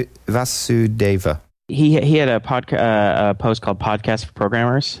Vasudeva. He had a post called "Podcast for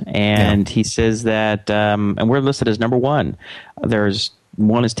Programmers," and he says that, and we're listed as number one. There's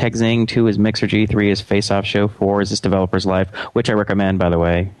 1 is techzing, 2 is Mixergy, 3 is Face Off Show, 4 is This Developer's Life, which I recommend, by the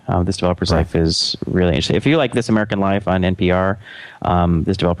way. This Developer's Life is really interesting. If you like This American Life on NPR,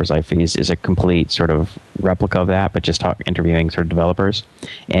 This Developer's Life is a complete sort of replica of that, but just interviewing sort of developers.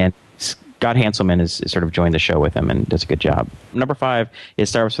 And Scott Hanselman is sort of joined the show with him and does a good job. Number 5 is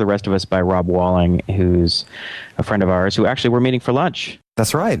Startups for the Rest of Us by Rob Walling, who's a friend of ours, who actually we're meeting for lunch.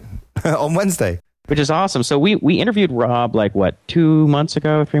 That's right, on Wednesday. Which is awesome. So we interviewed Rob 3 months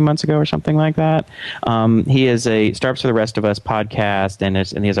ago or something like that. He is a Startups for the Rest of Us podcast, and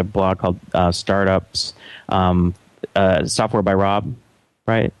he has a blog called Startups Software by Rob,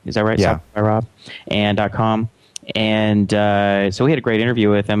 right? Is that right? Yeah. Software by Rob and .com. And so we had a great interview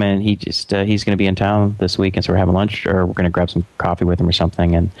with him, and he's going to be in town this week, and so we're having lunch, or we're going to grab some coffee with him or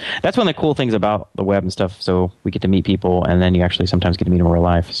something. And that's one of the cool things about the web and stuff. So we get to meet people, and then you actually sometimes get to meet them in real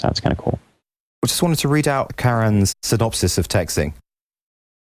life. So that's kind of cool. I just wanted to read out Karen's synopsis of techzing.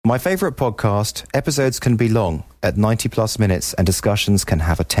 My favorite podcast, episodes can be long, at 90 plus minutes, and discussions can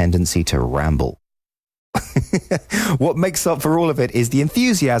have a tendency to ramble. What makes up for all of it is the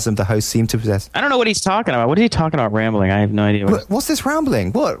enthusiasm the hosts seem to possess. I don't know what he's talking about. What is he talking about rambling? I have no idea. What's this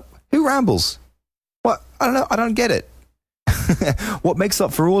rambling? What? Who rambles? What? I don't know. I don't get it. What makes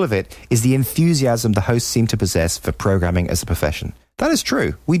up for all of it is the enthusiasm the hosts seem to possess for programming as a profession. That is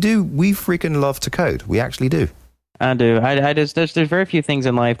true. We do. We freaking love to code. We actually do. I do. I just there's very few things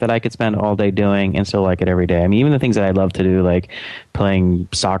in life that I could spend all day doing and still like it every day. I mean, even the things that I love to do, like playing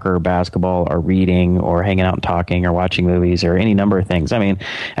soccer, or basketball, or reading, or hanging out and talking, or watching movies, or any number of things. I mean,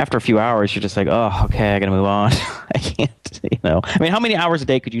 after a few hours, you're just like, oh, okay, I got to move on. I can't. I mean, how many hours a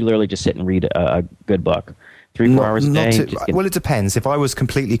day could you literally just sit and read a good book? 3-4 hours a day? Well, it depends. If I was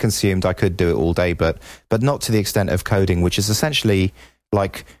completely consumed, I could do it all day, but not to the extent of coding, which is essentially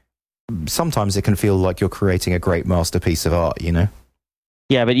like sometimes it can feel like you're creating a great masterpiece of art,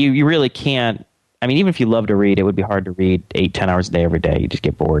 Yeah, but you really can't. I mean, even if you love to read, it would be hard to read 8-10 hours a day every day. You just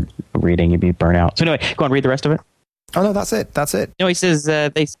get bored of reading. You'd be burnt out. So anyway, go on, read the rest of it. Oh, no, that's it. No, he says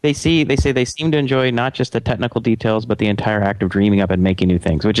they say they seem to enjoy not just the technical details, but the entire act of dreaming up and making new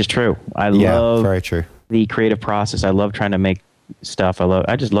things, which is true. I love very true. The creative process. I love trying to make stuff.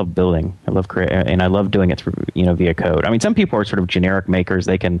 I just love building. I love and I love doing it through via code. I mean, some people are sort of generic makers.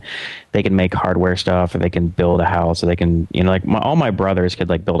 They can make hardware stuff, or they can build a house, or they can all my brothers could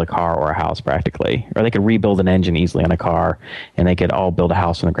build a car or a house practically, or they could rebuild an engine easily on a car, and they could all build a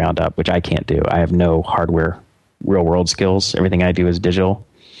house from the ground up, which I can't do. I have no hardware, real world skills. Everything I do is digital.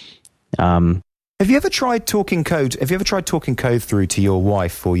 Have you ever tried talking code? Have you ever tried talking code through to your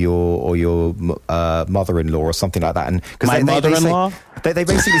wife or your mother-in-law or something like that? And my mother-in-law, they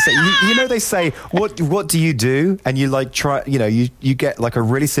basically say, they say, what do you do? And you try, you get a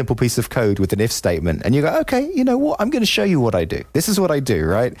really simple piece of code with an if statement, and you go, okay, you know what? I'm going to show you what I do. This is what I do,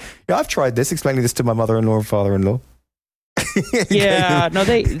 right? I've tried this, explaining this to my mother-in-law and father-in-law. Yeah, no,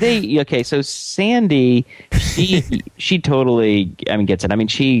 they okay. So Sandy, she totally, gets it. I mean,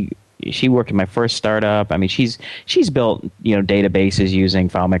 she worked at my first startup. I mean, she's built databases using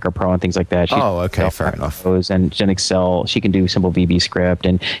FileMaker Pro and things like that. Fair enough. And in Excel, she can do simple VB script,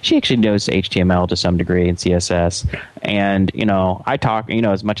 and she actually knows HTML to some degree and CSS. And I talk,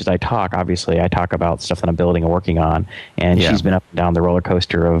 as much as I talk, obviously I talk about stuff that I'm building and working on. And she's been up and down the roller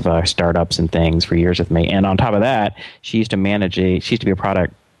coaster of startups and things for years with me. And on top of that, she used to be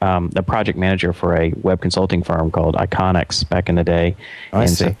the project manager for a web consulting firm called Iconics back in the day. I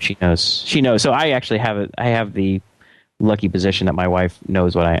see. So she knows. So I actually have the lucky position that my wife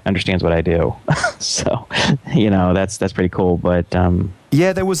understands what I do. So, that's pretty cool. But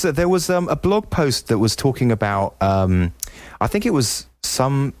yeah, there was a blog post that was talking about. I think it was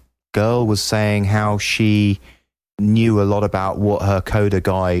some girl was saying how she knew a lot about what her coder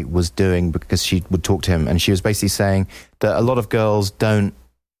guy was doing because she would talk to him, and she was basically saying that a lot of girls don't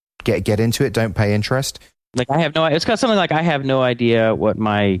get into it, don't pay interest. Like I have no, it's got something like I have no idea what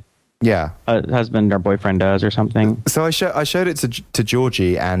my husband or boyfriend does or something. So I showed it to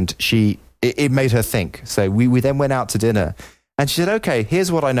Georgie, and it made her think. So we then went out to dinner. And she said, okay,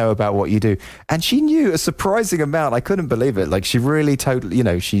 here's what I know about what you do. And she knew a surprising amount. I couldn't believe it. Like she really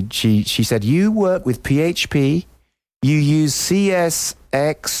totally, she said, you work with PHP, you use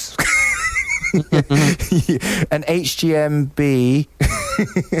CSX and HTMB.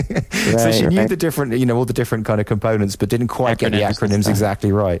 So she knew the different, all the different kind of components, but didn't quite get the acronyms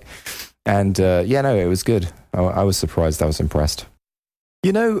exactly right. And it was good. I was surprised. I was impressed.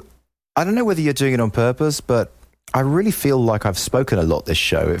 I don't know whether you're doing it on purpose, but I really feel like I've spoken a lot this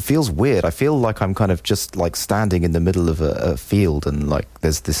show. It feels weird. I feel like I'm kind of just like standing in the middle of a field, and like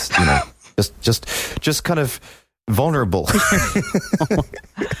there's this, just kind of vulnerable.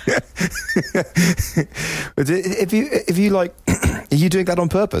 If you like, are you doing that on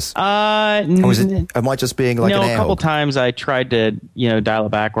purpose? Or am I just being like an a couple times I tried to dial it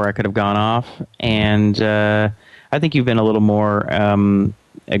back where I could have gone off, and I think you've been a little more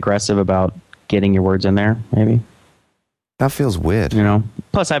aggressive about getting your words in there, maybe. That feels weird.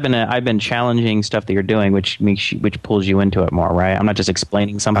 Plus, I've been challenging stuff that you're doing, which pulls you into it more, right? I'm not just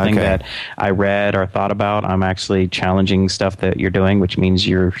explaining something that I read or thought about. I'm actually challenging stuff that you're doing, which means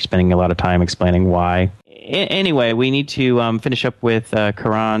you're spending a lot of time explaining why. Anyway, we need to finish up with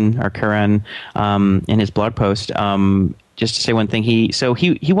Karan in his blog post. Just to say one thing, he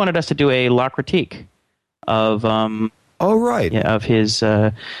wanted us to do a law critique of. Oh, right. Yeah, of his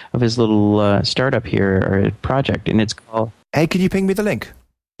little startup here or project, and it's called. Hey, can you ping me the link?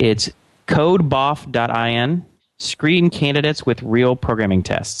 It's codeboff.in. Screen candidates with real programming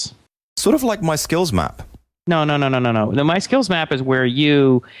tests. Sort of like My Skills Map. No. The My Skills Map is where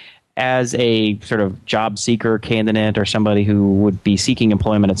you, as a sort of job seeker candidate or somebody who would be seeking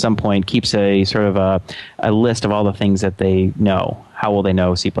employment at some point, keeps a sort of a list of all the things that they know. How will they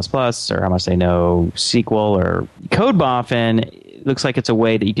know C++, or how much they know SQL or CodeBoff? And it looks like it's a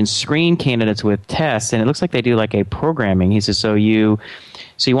way that you can screen candidates with tests, and it looks like they do like a programming. He says, so you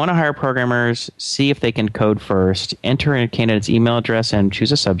want to hire programmers, see if they can code first, enter in a candidate's email address and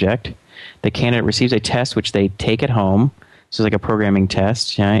choose a subject. The candidate receives a test which they take at home. So it's like a programming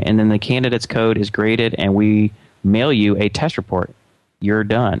test, right? And then the candidate's code is graded, and we mail you a test report. You're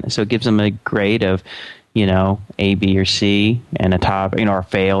done. So it gives them a grade of, A, B, or C, and a top, or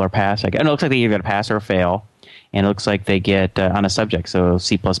fail or pass. It looks like they either get a pass or a fail, and it looks like they get on a subject. So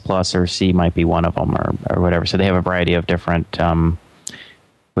C++ or C might be one of them, or whatever. So they have a variety of different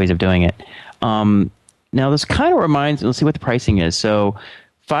ways of doing it. Now this kind of reminds. Let's see what the pricing is. So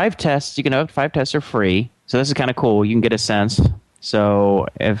 5 tests. You can have 5 tests are free. So this is kind of cool. You can get a sense. So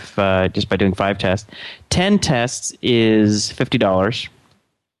if just by doing 5 tests, 10 tests is $50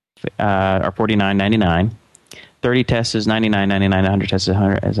 or $49.99. 30 tests is $99.99. 100 tests is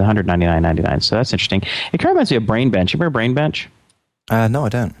 $199.99. So that's interesting. It kind of reminds me of Brain Bench. You remember Brain Bench? No, I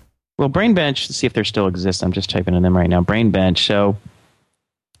don't. Well, Brain Bench. Let's see if there still exists. I'm just typing in them right now. Brain Bench. So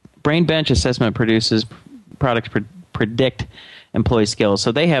Brain Bench assessment produces products predict employee skills.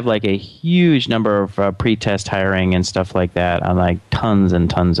 So they have like a huge number of pre-test hiring and stuff like that on like tons and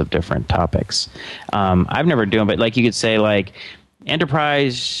tons of different topics. I've never done, but like you could say like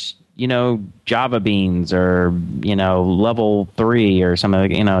enterprise, Java beans or, level 3 or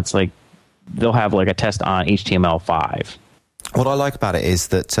something, it's like they'll have like a test on HTML5. What I like about it is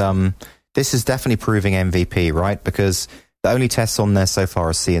that this is definitely proving MVP, right? Because the only tests on there so far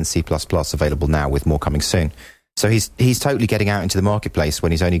are C and C++ available now, with more coming soon. So he's totally getting out into the marketplace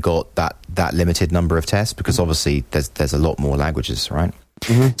when he's only got that limited number of tests, because obviously there's a lot more languages, right?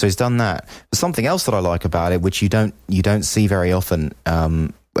 Mm-hmm. So he's done that. But something else that I like about it, which you don't see very often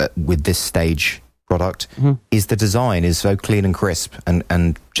with this stage product, is the design is so clean and crisp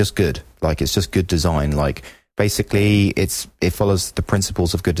and just good. Like it's just good design. Like basically it follows the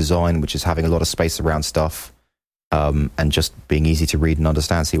principles of good design, which is having a lot of space around stuff. And just being easy to read and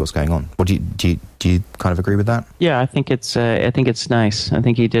understand, see what's going on. What do you kind of agree with that? Yeah, I think it's nice. I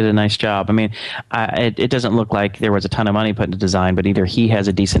think he did a nice job. I mean, it doesn't look like there was a ton of money put into design, but either he has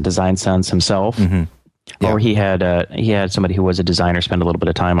a decent design sense himself, Yeah. Or he had somebody who was a designer spend a little bit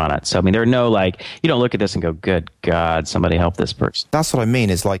of time on it. So I mean, there are no like, you don't look at this and go, "Good God, somebody help this person." That's what I mean.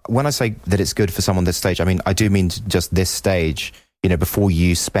 Is like when I say that it's good for someone this stage, I mean I do mean just this stage. Before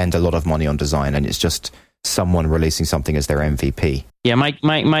you spend a lot of money on design, and it's just someone releasing something as their MVP. Yeah,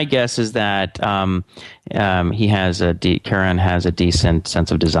 my guess is that Karen has a decent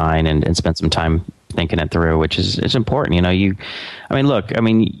sense of design and spent some time thinking it through, which is important.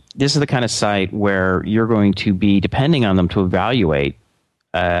 This is the kind of site where you're going to be depending on them to evaluate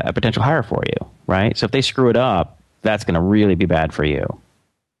a potential hire for you, right? So if they screw it up, that's going to really be bad for you,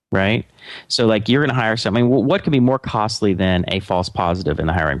 right? So like you're going to hire something. What could be more costly than a false positive in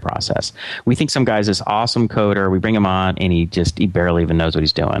the hiring process? We think some guy's this awesome coder. We bring him on and he barely even knows what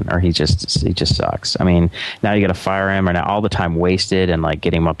he's doing, or he just sucks. I mean, now you got to fire him, or now all the time wasted and like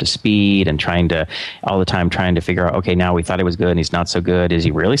getting him up to speed and trying to figure out, okay, now we thought he was good and he's not so good. Is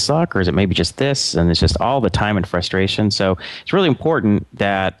he really suck, or is it maybe just this? And it's just all the time and frustration. So it's really important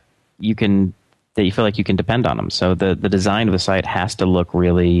that you feel like you can depend on them. So the design of the site has to look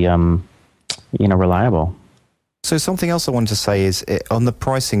really, reliable. So something else I wanted to say is on the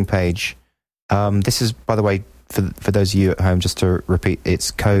pricing page, this is, by the way, for those of you at home, just to repeat,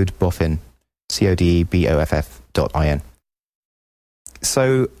 it's codeboffin, codeboff.in.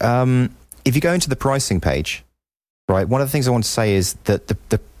 So if you go into the pricing page, right, one of the things I want to say is that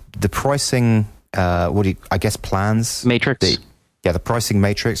the pricing, plans? Matrix. The pricing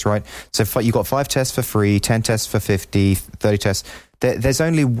matrix, right? So you've got 5 tests for free, 10 tests for 50, 30 tests. There's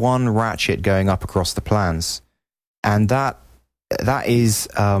only one ratchet going up across the plans. And that is,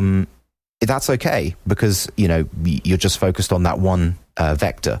 that's okay because, you're just focused on that one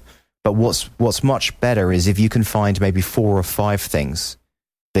vector. But what's much better is if you can find maybe 4 or 5 things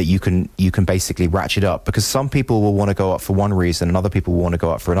that you can basically ratchet up, because some people will want to go up for one reason and other people will want to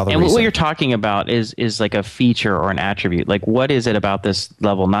go up for another reason. And what you're talking about is like a feature or an attribute. Like, what is it about this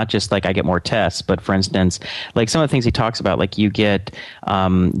level? Not just like I get more tests, but for instance, like some of the things he talks about, like you get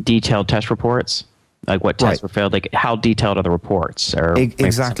detailed test reports. Like what tests were failed, like how detailed are the reports? Or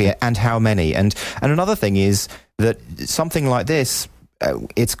exactly, and how many. And another thing is that something like this,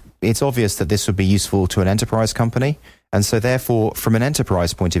 it's obvious that this would be useful to an enterprise company. And so therefore, from an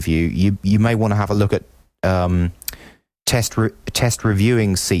enterprise point of view, you may want to have a look at test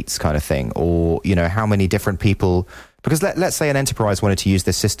reviewing seats kind of thing, or how many different people. Because let's say an enterprise wanted to use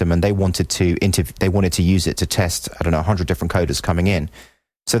this system and they wanted to use it to test 100 different coders coming in.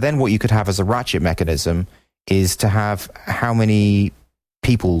 So then what you could have as a ratchet mechanism is to have how many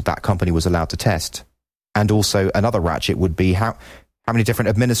people that company was allowed to test, and also another ratchet would be how many different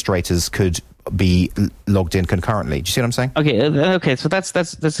administrators could be logged in concurrently. Do you see what I'm saying? Okay. So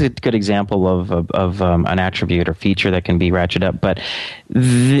that's a good example of an attribute or feature that can be ratcheted up. But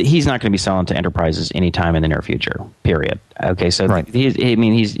he's not going to be selling to enterprises anytime in the near future. Period. Okay. So he's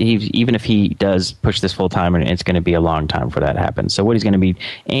even if he does push this full time, it's going to be a long time for that to happen. So what he's going to be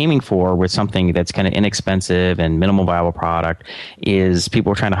aiming for with something that's kind of inexpensive and minimal viable product is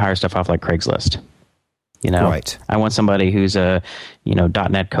people are trying to hire stuff off like Craigslist. Right. I want somebody who's a,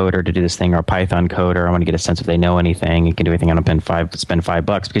 .NET coder to do this thing, or a Python coder. I want to get a sense if they know anything. You can do anything on spend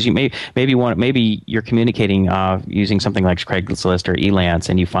 $5 because you maybe you're communicating using something like Craigslist or Elance,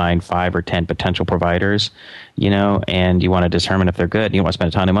 and you find 5 or 10 potential providers, and you want to determine if they're good. You don't want to spend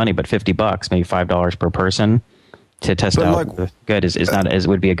a ton of money, but $50, maybe $5 per person to test out good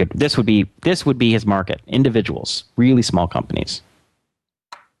would be a good. This would be his market. Individuals, really small companies.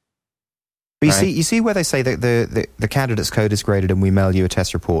 But you see where they say that the candidate's code is graded and we mail you a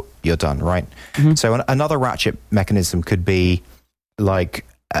test report, you're done, right? Mm-hmm. So another ratchet mechanism could be like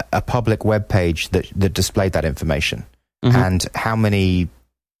a public web page that displayed that information, mm-hmm. and how many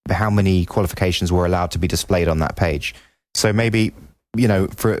qualifications were allowed to be displayed on that page. So maybe,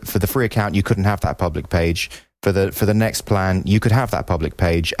 for the free account, you couldn't have that public page. For the next plan, you could have that public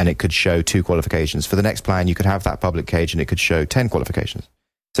page and it could show 2 qualifications. For the next plan, you could have that public page and it could show 10 qualifications.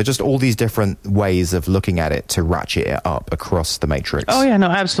 So just all these different ways of looking at it to ratchet it up across the matrix. Oh yeah, no,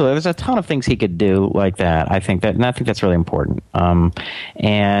 absolutely. There's a ton of things he could do like that. I think that's really important.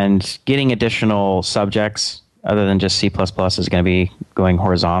 And getting additional subjects other than just C++ is going to be going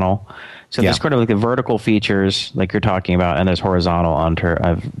horizontal. So there's kind of like the vertical features like you're talking about, and there's horizontal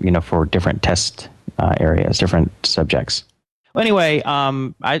for different test areas, different subjects. Well, anyway,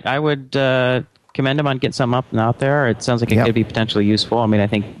 I would commend him on getting something up and out there. It sounds like it could be potentially useful. I mean, I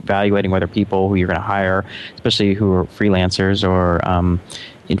think evaluating whether people who you're going to hire, especially who are freelancers, or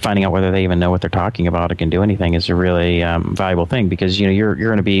in finding out whether they even know what they're talking about or can do anything, is a really valuable thing, because you're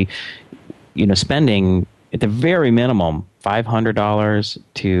going to be spending at the very minimum $500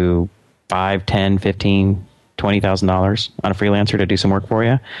 to $5, $10, $15, $20,000 on a freelancer to do some work for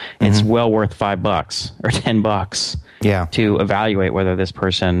you, it's well worth $5 or $10 to evaluate whether this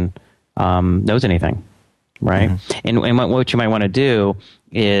person knows anything, right? And what you might want to do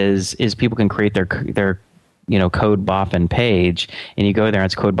is people can create their code boffin page, and you go there and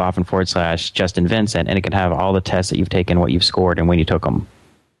it's code boffin / Justin Vincent, and it can have all the tests that you've taken, what you've scored, and when you took them.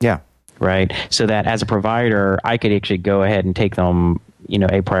 Yeah. Right. So that as a provider, I could actually go ahead and take them,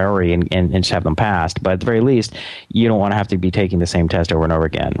 a priority and just have them passed. But at the very least, you don't want to have to be taking the same test over and over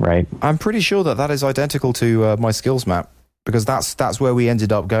again, right? I'm pretty sure that is identical to my skills map, because that's where we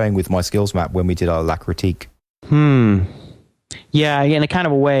ended up going with my skills map when we did our La Critique. Yeah, in a kind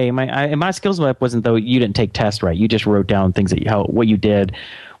of a way. My skills map wasn't, though, you didn't take tests, right? You just wrote down things what you did,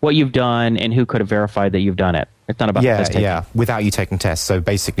 what you've done, and who could have verified that you've done it. It's not about test taking. Yeah, without you taking tests. So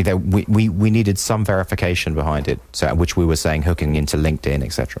basically, we needed some verification behind it, so which we were saying hooking into LinkedIn,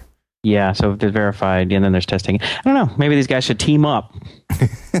 etc. Yeah, so if they're verified, and then there's testing. I don't know. Maybe these guys should team up.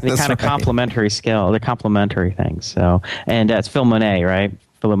 They're kind of complementary skill. They're complementary things. So, and that's Phil Monet, right?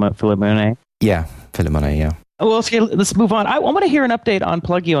 Philip Monet. Yeah, Philip Monet. Yeah. Well, let's move on. I want to hear an update on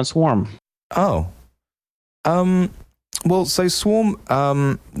Plugio and Swarm. Oh, well, so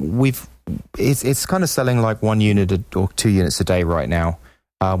Swarm, it's kind of selling like 1 unit or 2 units a day right now.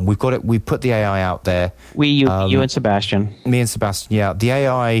 We've got it. We put the AI out there. You and Sebastian. Me and Sebastian. Yeah, the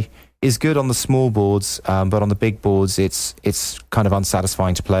AI is good on the small boards, but on the big boards, it's kind of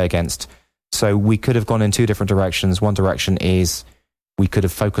unsatisfying to play against. So we could have gone in 2 different directions. One direction is we could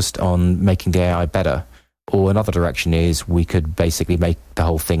have focused on making the AI better. Or another direction is we could basically make the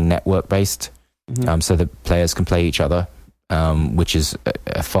whole thing network-based, so that players can play each other, which is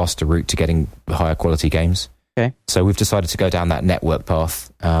a faster route to getting higher quality games. Okay. So we've decided to go down that network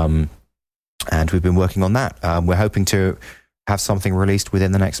path, and we've been working on that. We're hoping to have something released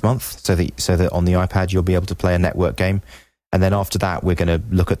within the next month, so that on the iPad you'll be able to play a network game. And then after that, we're going to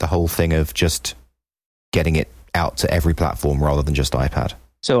look at the whole thing of just getting it out to every platform rather than just iPad.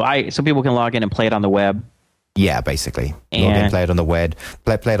 So people can log in and play it on the web. Yeah, basically. Log in, play it on the web,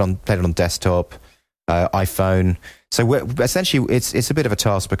 play it on desktop, iPhone. So essentially, it's a bit of a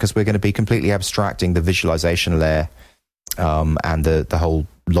task because we're going to be completely abstracting the visualization layer and the whole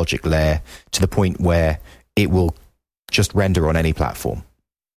logic layer to the point where it will just render on any platform.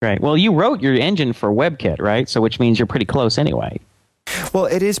 Right. Well, you wrote your engine for WebKit, right? So which means you're pretty close anyway. Well,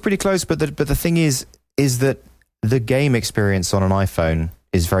 it is pretty close, but the thing is that the game experience on an iPhone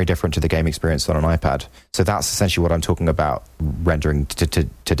is very different to the game experience on an iPad. So that's essentially what I'm talking about, rendering to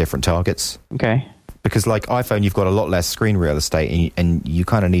different targets. Okay. Because like iPhone, you've got a lot less screen real estate, and you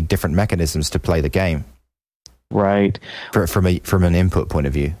kind of need different mechanisms to play the game. Right. From an input point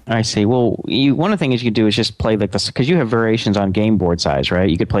of view. I see. Well, one of the things you do is just play like this, because you have variations on game board size, right?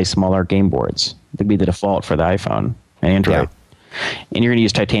 You could play smaller game boards. That'd be the default for the iPhone and Android. Yeah. And you're going to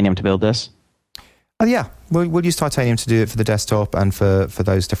use Titanium to build this? Oh, yeah. We'll use Titanium to do it for the desktop and for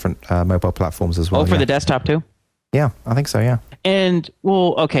those different mobile platforms as well. Oh, for the desktop too? Yeah, I think so, yeah. And,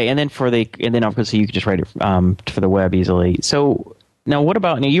 well, okay, and then obviously you could just write it for the web easily. So now what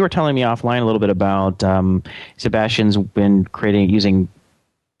about, you were telling me offline a little bit about Sebastian's been using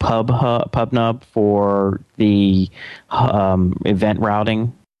PubNub for the event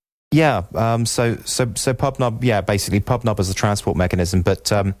routing. Yeah, so PubNub, yeah, basically PubNub is the transport mechanism,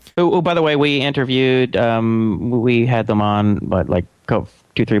 but... by the way, we interviewed, we had them on,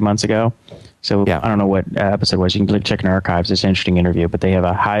 2-3 months ago, so yeah. I don't know what episode it was, you can check in our archives, it's an interesting interview, but they have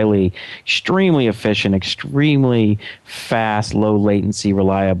a extremely efficient, extremely fast, low latency,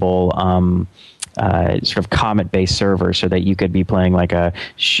 reliable, sort of Comet-based server, so that you could be playing like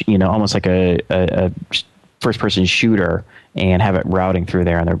almost like a first-person shooter and have it routing through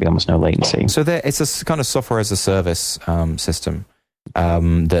there, and there'd be almost no latency. So it's a kind of software as a service system.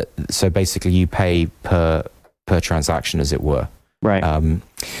 So basically, you pay per transaction, as it were. Right.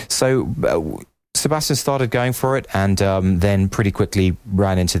 So Sebastian started going for it, and then pretty quickly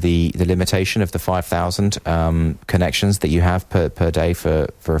ran into the limitation of the 5,000 connections that you have per day for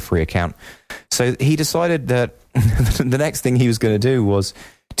a free account. So he decided that the next thing he was going to do was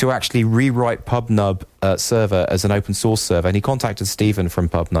to actually rewrite PubNub server as an open source server. And he contacted Stephen from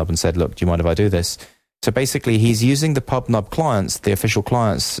PubNub and said, look, do you mind if I do this? So basically, he's using the PubNub clients, the official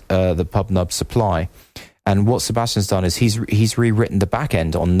clients that PubNub supply. And what Sebastian's done is he's rewritten the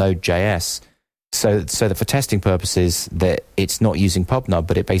backend on Node.js so that for testing purposes, that it's not using PubNub,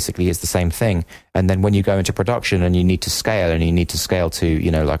 but it basically is the same thing. And then when you go into production and you need to scale,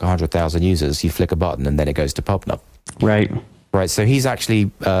 to, like 100,000 users, you flick a button and then it goes to PubNub. Right. Right, so he's actually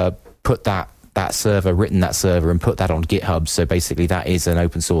put that that server, written that server, and put that on GitHub. So basically, that is an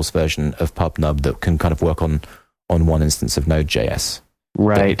open source version of PubNub that can kind of work on one instance of Node.js.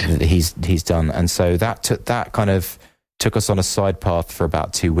 Right. That he's done, and so that took us on a side path for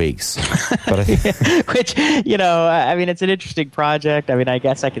about 2 weeks. But I think which, I mean, it's an interesting project. I mean, I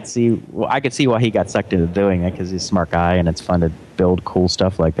guess I could see why he got sucked into doing it, because he's a smart guy and it's fun to build cool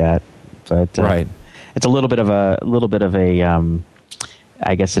stuff like that. But right. It's a little bit of a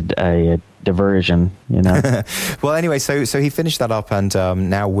I guess a diversion, Well, anyway, so he finished that up, and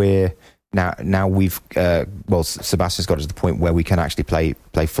now we've Sebastian's got us to the point where we can actually play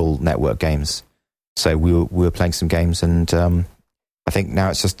full network games. So we were playing some games, and I think now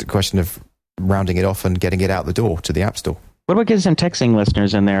it's just a question of rounding it off and getting it out the door to the App Store. What about getting some techzing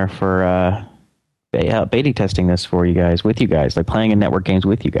listeners in there for beta testing this with you guys, like playing in network games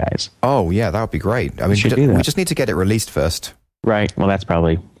with you guys? Oh yeah, that would be great. I mean, we just need to get it released first. Right. Well, that's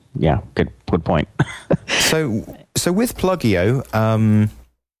probably good point. So with Plugio,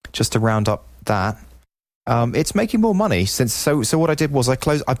 just to round up that, it's making more money since. So what I did was I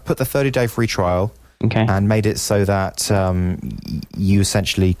put the 30-day free trial. Okay. And made it so that you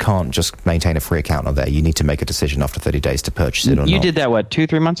essentially can't just maintain a free account on there. You need to make a decision after 30 days to purchase it or not. You did that,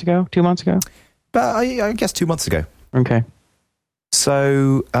 2-3 months ago? 2 months ago? But I guess 2 months ago. Okay.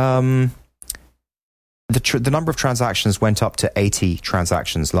 So the number of transactions went up to 80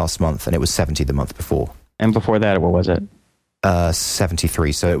 transactions last month, and it was 70 the month before. And before that, what was it?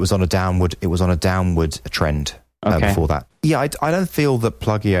 73. So it was on a downward trend. Before that. Yeah, I don't feel that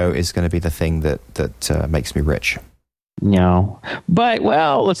Plugio is going to be the thing that makes me rich. No. But,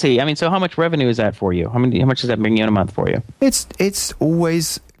 well, let's see. I mean, so how much revenue is that for you? How much does that bring you in a month for you? It's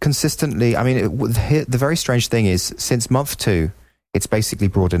always consistently, I mean, the very strange thing is, since month 2, it's basically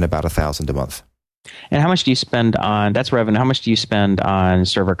brought in about $1,000 a month. And how much do you spend on, that's revenue, how much do you spend on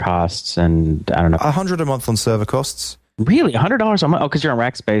server costs and, I don't know? $100 a month on server costs. Really? $100 a month? Oh, because you're on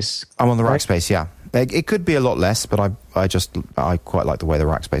Rackspace. I'm on the Rackspace, yeah. It could be a lot less, but I quite like the way the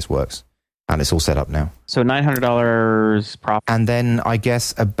Rackspace works, and it's all set up now. So $900 profit, and then I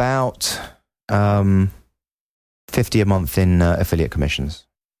guess about $50 a month in affiliate commissions.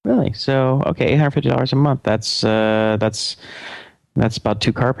 Really? So okay, $850 a month. That's about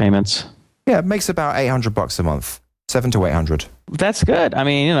 2 car payments. Yeah, it makes about $800 a month, 700 to 800. That's good. I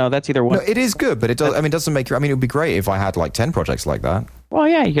mean, that's either one. No, it is good, but it does. I mean, it doesn't make. I mean, it would be great if I had like 10 projects like that. Well,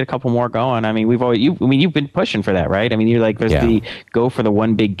 yeah, you get a couple more going. I mean, you've been pushing for that, right? I mean, you're like, there's the go for the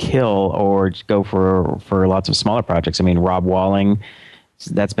one big kill, or just go for lots of smaller projects. I mean, Rob Walling,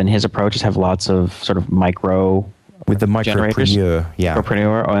 that's been his approach, is have lots of sort of micro with the micropreneur,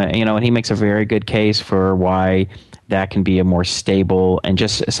 and he makes a very good case for why that can be a more stable and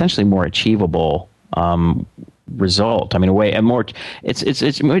just essentially more achievable result. I mean,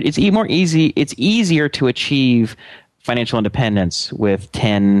 it's easier to achieve financial independence with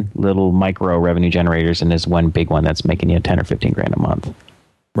 10 little micro revenue generators and there's one big one that's making you 10 or 15 grand a month.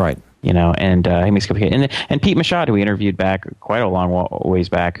 Right. And he makes and Pete Machad, who we interviewed back quite a long ways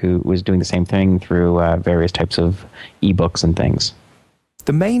back, who was doing the same thing through various types of ebooks and things.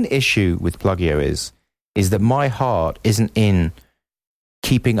 The main issue with Plugio is that my heart isn't in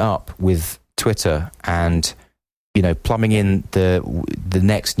keeping up with Twitter and plumbing in the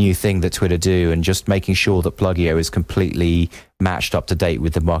next new thing that Twitter do and just making sure that Plugio is completely matched up to date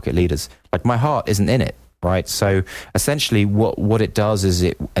with the market leaders. Like, my heart isn't in it, right? So essentially what it does is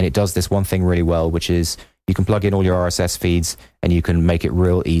it does this one thing really well, which is you can plug in all your RSS feeds and you can make it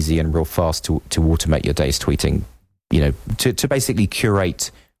real easy and real fast to automate your day's tweeting, to basically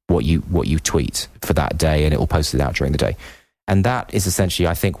curate what you tweet for that day, and it will post it out during the day. And that is essentially,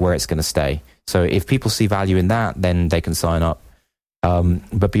 I think, where it's going to stay. So if people see value in that, then they can sign up.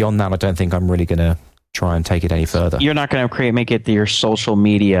 But beyond that, I don't think I'm really going to try and take it any further. You're not going to make it your social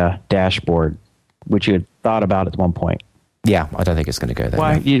media dashboard, which you had thought about at one point. Yeah, I don't think it's going to go there.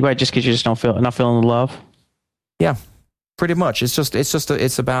 Why? No. Why? Just because you're just not feeling the love? Yeah, pretty much.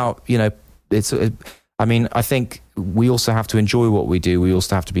 It's about, I mean, I think we also have to enjoy what we do. We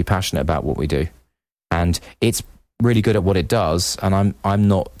also have to be passionate about what we do. And it's really good at what it does, and I'm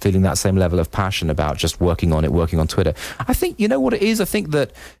not feeling that same level of passion about just working on Twitter. I think, what it is? I think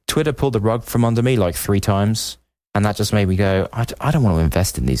that Twitter pulled the rug from under me like 3 times, and that just made me go, I don't want to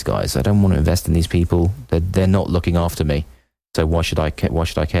invest in these guys. I don't want to invest in these people. They're not looking after me. So why should I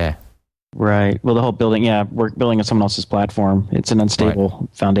care? Right. Well, the whole building, we're building on someone else's platform. It's an unstable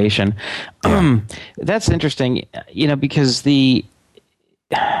foundation. Yeah. That's interesting, because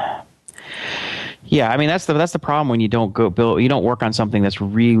yeah, I mean, that's the problem when you don't you don't work on something that's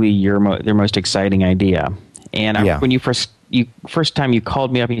really their most exciting idea. And when you first you first time you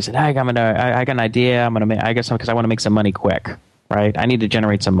called me up and you said, "Hey, I got an idea. I'm gonna make, I guess because I want to make some money quick, right? I need to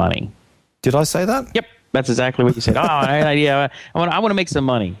generate some money." Did I say that? Yep, that's exactly what you said. Oh, I had an idea. I want to make some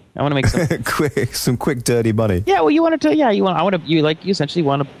money. I want to make some quick dirty money. Yeah, well, you wanted to. Yeah, you essentially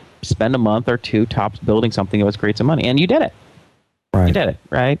want to spend a month or two tops building something that was create some money, and you did it. Right. You did it,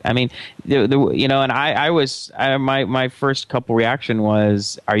 right? I mean, and my first couple reaction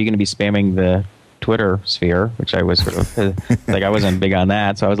was, "Are you going to be spamming the Twitter sphere?" Which I was sort of like, I wasn't big on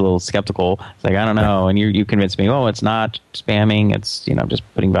that, so I was a little skeptical. It's like, I don't know, and you convinced me. Oh, it's not spamming; it's just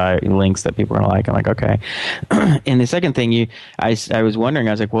putting by links that people are going to like. I'm like, okay. And the second thing, I was wondering,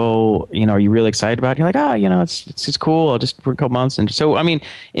 I was like, well, are you really excited about it? You're like, it's cool. I'll just for a couple months, and so I mean,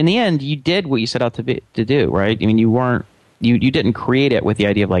 in the end, you did what you set out to do, right? I mean, you weren't. You didn't create it with the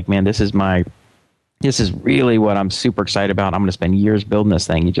idea of like, man, this is really what I'm super excited about. I'm going to spend years building this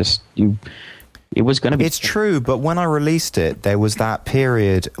thing. It was going to be. It's true, but when I released it, there was that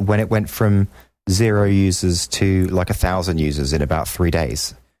period when it went from 0 users to like 1,000 users in about 3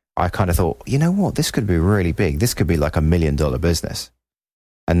 days. I kind of thought, you know what, this could be really big. This could be like $1 million business.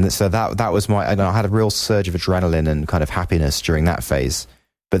 And so that was I had a real surge of adrenaline and kind of happiness during that phase.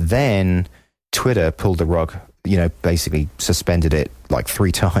 But then Twitter pulled the rug. Basically suspended it like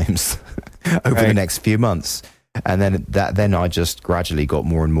 3 times over the next few months. And then I just gradually got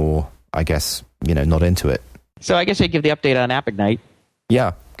more and more, I guess, not into it. So I guess I give the update on AppIgnite.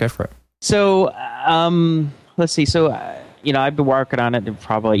 Yeah, go for it. So, let's see. So, I've been working on it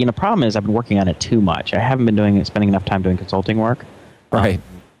probably, problem is I've been working on it too much. I haven't been spending enough time doing consulting work. Right.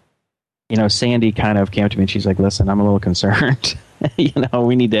 Sandy kind of came to me and she's like, listen, I'm a little concerned.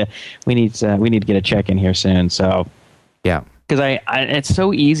 We need to get a check in here soon. So, yeah, because it's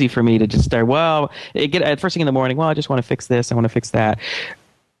so easy for me to just start. Well, at first thing in the morning. Well, I just want to fix this. I want to fix that.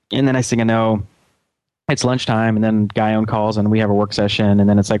 And then next thing I know, it's lunchtime, and then Guyon calls, and we have a work session, and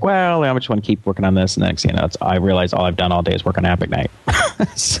then it's like, well, I just want to keep working on this. And next thing you know, I realize all I've done all day is work on AppIgnite.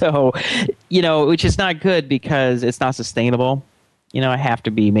 So, which is not good because it's not sustainable. I have to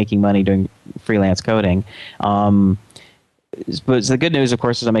be making money doing freelance coding. But the good news, of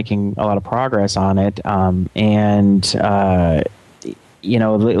course, is I'm making a lot of progress on it. One thing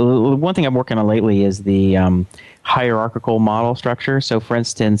I'm working on lately is the hierarchical model structure. So, for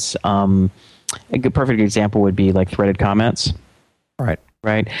instance, a perfect example would be like threaded comments. Right.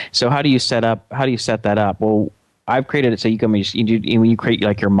 So, how do you set that up? Well, I've created it so when you create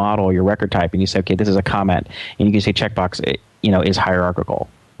like your model, your record type, and you say, okay, this is a comment, and you can say checkbox, is hierarchical.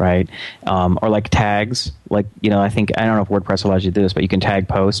 Right. Or like tags, I don't know if WordPress allows you to do this, but you can tag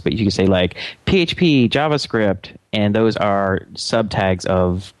posts, but you can say like PHP, JavaScript, and those are subtags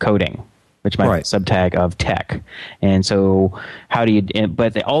of coding, which might be a subtag of tech. And so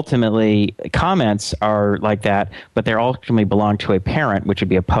ultimately comments are like that, but they ultimately belong to a parent, which would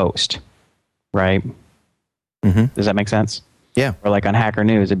be a post. Right. Mm-hmm. Does that make sense? Yeah. Or like on Hacker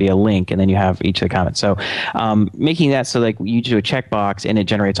News, it'd be a link, and then you have each of the comments. So making that so like you do a checkbox, and it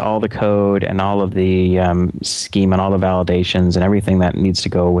generates all the code and all of the scheme and all the validations and everything that needs to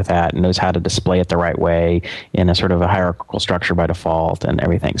go with that, and knows how to display it the right way in a sort of a hierarchical structure by default and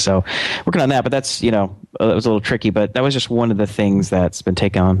everything. So working on that, but that's, it was a little tricky, but that was just one of the things that's been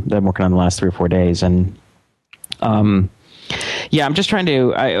that I'm working on the last 3 or 4 days. And yeah, I'm just trying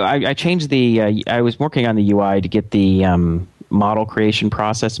to, I changed I was working on the UI to get the model creation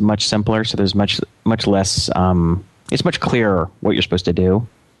process much simpler, so there's much less it's much clearer what you're supposed to do.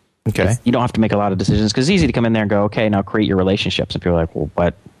 Okay. You don't have to make a lot of decisions because it's easy to come in there and go, okay, now create your relationships, and people are like, well,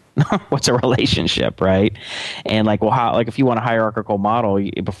 what's a relationship, right? And like, well, how, like if you want a hierarchical model,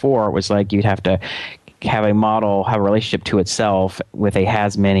 before it was like you'd have to have a model have a relationship to itself with a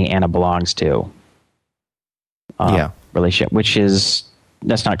has many and a belongs to relationship, which is,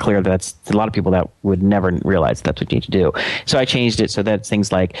 that's not clear. That's a lot of people that would never realize that's what you need to do. So I changed it so that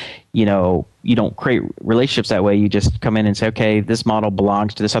things like, you don't create relationships that way. You just come in and say, okay, this model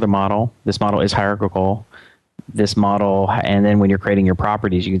belongs to this other model. This model is hierarchical. This model, and then when you're creating your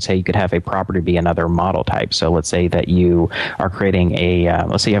properties, you could have a property be another model type. So let's say that you are creating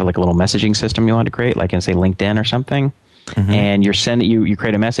let's say you have like a little messaging system you want to create, like in say LinkedIn or something. Mm-hmm. And you're you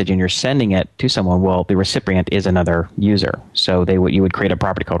create a message and you're sending it to someone. Well, the recipient is another user, so you would create a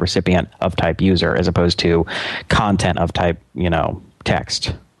property called recipient of type user as opposed to content of type text.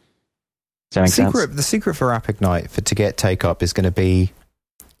 Does that make sense? The secret for AppIgnite to get take up is going to be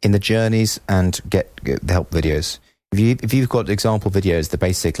in the journeys and get the help videos. If you've got example videos that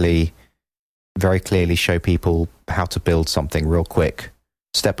basically very clearly show people how to build something real quick,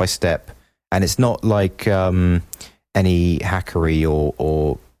 step by step, and it's not like any hackery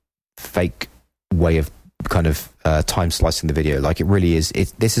or fake way of kind of time slicing the video. Like it really is.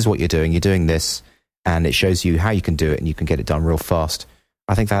 This is what you're doing. You're doing this, and it shows you how you can do it, and you can get it done real fast.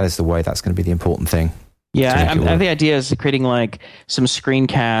 I think that is the way. That's going to be the important thing. Yeah, the idea is creating like some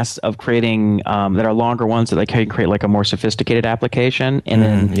screencasts of creating that are longer ones that like can create like a more sophisticated application, and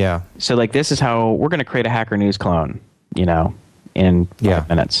then so like this is how we're going to create a Hacker News clone, in 5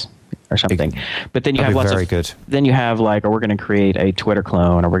 minutes or something. But then you have lots of good. Then you have like, or we're going to create a Twitter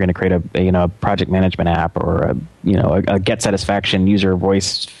clone, or we're going to create a project management app, or a get satisfaction user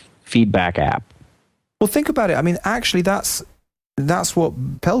voice feedback app. Well, think about it. I mean, actually, that's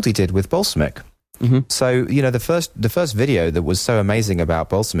what Pelty did with Bolsmik. Mm-hmm. So, the first video that was so amazing about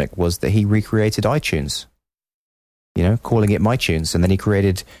Bolsmik was that he recreated iTunes, calling it MyTunes, and then he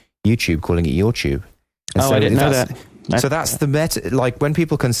created YouTube, calling it YourTube. And I didn't know that. So that's the meta. Like when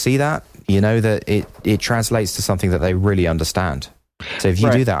people can see that, that it translates to something that they really understand. So if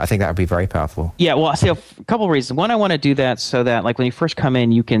you do that, I think that would be very powerful. Yeah, well, a couple of reasons. One, I want to do that so that like when you first come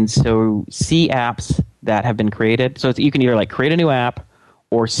in, you can see apps that have been created. So you can either like create a new app,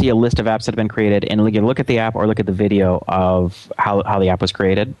 or see a list of apps that have been created, and you can look at the app or look at the video of how the app was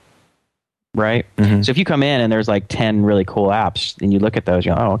created, right? Mm-hmm. So if you come in and there's like 10 really cool apps, and you look at those,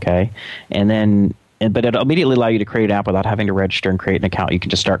 you're like, oh, okay. But it'll immediately allow you to create an app without having to register and create an account. You can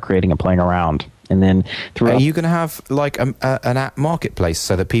just start creating and playing around. And then are you going to have like an app marketplace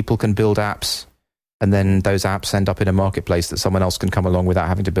so that people can build apps, and then those apps end up in a marketplace that someone else can come along without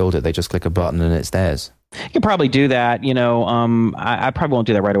having to build it? They just click a button and it's theirs. You could probably do that. I probably won't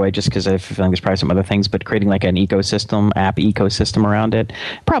do that right away just because I feel like there's probably some other things, but creating like an app ecosystem around it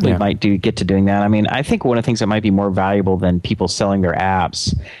probably might get to doing that. I mean, I think one of the things that might be more valuable than people selling their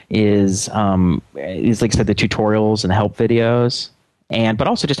apps is like I said, the tutorials and help videos, but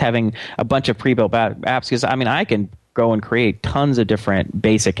also just having a bunch of pre-built apps, because I mean, I can go and create tons of different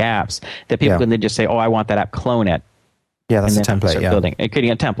basic apps that people can then just say, oh, I want that app, clone it. Yeah, that's a template.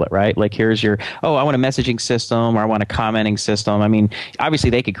 Creating a template, right? Like here's I want a messaging system, or I want a commenting system. I mean, obviously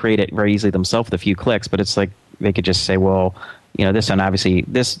they could create it very easily themselves with a few clicks, but it's like they could just say, well, this one, obviously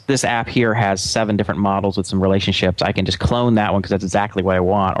this app here has 7 different models with some relationships. I can just clone that one because that's exactly what I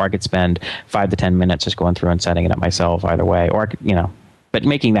want, or I could spend 5 to 10 minutes just going through and setting it up myself. Either way, or I could, But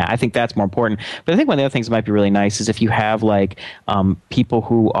making that, I think that's more important. But I think one of the other things that might be really nice is if you have like people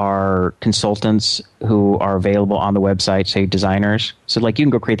who are consultants who are available on the website, say designers. So like you can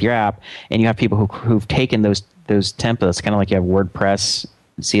go create your app, and you have people who've taken those templates, kind of like you have WordPress,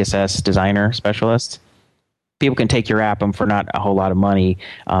 CSS designer specialists. People can take your app and for not a whole lot of money,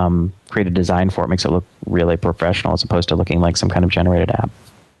 create a design for it. Makes it look really professional as opposed to looking like some kind of generated app.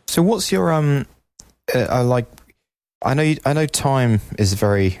 So what's your I know time is a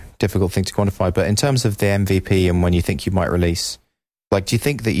very difficult thing to quantify, but in terms of the MVP and when you think you might release, like, do you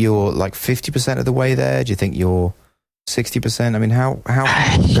think that you're like 50% of the way there? Do you think you're 60%? I mean, how?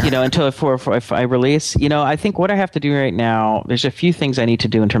 Until if I release, I think what I have to do right now, there's a few things I need to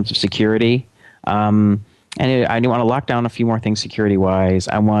do in terms of security. And I want to lock down a few more things security-wise.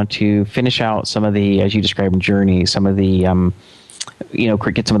 I want to finish out some of the, as you described, journeys, some of the,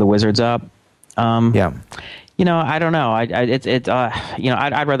 get some of the wizards up. I don't know.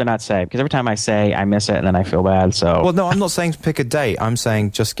 I'd rather not say, because every time I say, I miss it, and then I feel bad. So, well, no, I'm not saying pick a date. I'm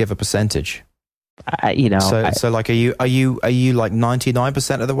saying just give a percentage. So like, are you like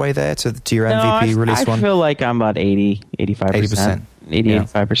 99% of the way there to your MVP release one? I feel like I'm about 85%.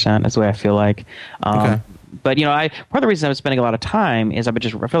 85%. That's the way I feel like. Okay. But part of the reason I'm spending a lot of time is I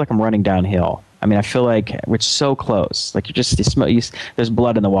feel like I'm running downhill. I mean, I feel like we're so close. Like there's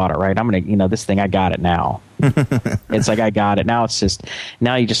blood in the water, right? I'm gonna, this thing, I got it now. It's like I got it now.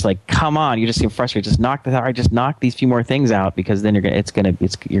 Now you just like, come on, you just seem frustrated. Just knock these few more things out, because then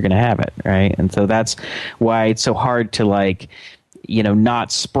you're gonna have it, right? And so that's why it's so hard to like,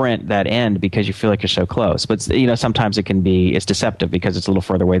 not sprint that end, because you feel like you're so close. But sometimes it's deceptive because it's a little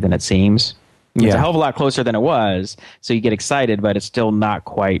further away than it seems. It's a hell of a lot closer than it was, so you get excited, but it's still not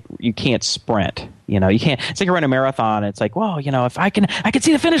quite. You can't sprint. You can't. It's like you run a marathon. It's like, well, if I can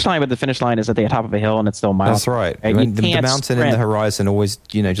see the finish line, but the finish line is at the top of a hill and it's still miles. That's right. The mountain sprint in the horizon always,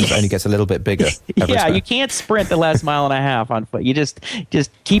 just only gets a little bit bigger. Yeah, you can't sprint the last mile and a half on foot. You just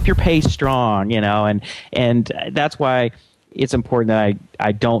keep your pace strong, and that's why it's important that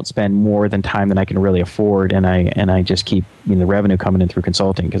I don't spend more than time than I can really afford, and I just keep the revenue coming in through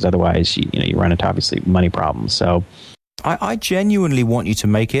consulting, because otherwise you run into obviously money problems. So I genuinely want you to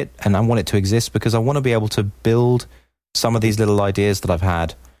make it, and I want it to exist, because I want to be able to build some of these little ideas that I've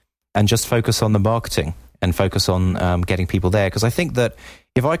had and just focus on the marketing and focus on getting people there. Because I think that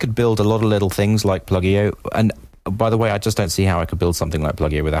if I could build a lot of little things like Plugio, and by the way, I just don't see how I could build something like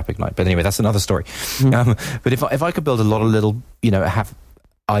Plugio with AppIgnite. But anyway, that's another story. But if I could build a lot of little, have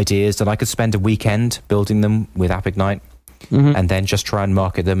ideas, then I could spend a weekend building them with AppIgnite, and then just try and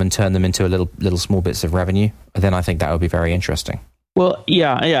market them and turn them into a little small bits of revenue. Then I think that would be very interesting. Well,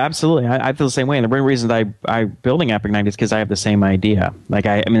 yeah, absolutely. I feel the same way. And the real reason that I building AppIgnite is because I have the same idea. Like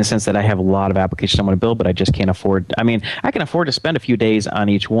I mean, in the sense that I have a lot of applications I want to build, but I just can't afford. I mean, I can afford to spend a few days on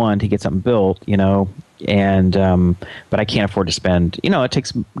each one to get something built, and but I can't afford to spend. It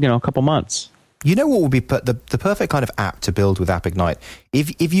takes a couple months. You know what would be the perfect kind of app to build with AppIgnite?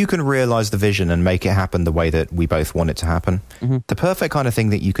 If you can realize the vision and make it happen the way that we both want it to happen, the perfect kind of thing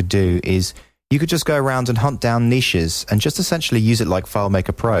that you could do is you could just go around and hunt down niches and just essentially use it like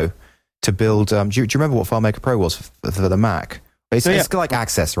FileMaker Pro to build. Do you remember what FileMaker Pro was for the Mac? It's like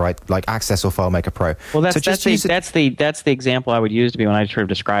Access, right? Like Access or FileMaker Pro. Well, that's the example I would use to be when I try to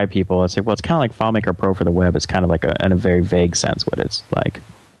describe people. I say, well, it's kind of like FileMaker Pro for the web. It's kind of like in a very vague sense what it's like.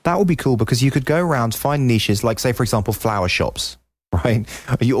 That would be cool because you could go around, find niches, like say, for example, flower shops, right?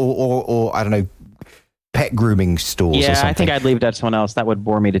 Or I don't know, pet grooming stores or something. I think I'd leave that to someone else. That would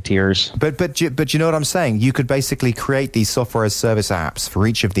bore me to tears. But you know what I'm saying? You could basically create these software as service apps for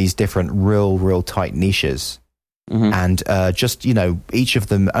each of these different real tight niches. And just, each of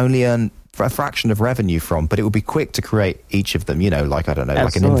them only earn a fraction of revenue from, but it would be quick to create each of them, like, I don't know,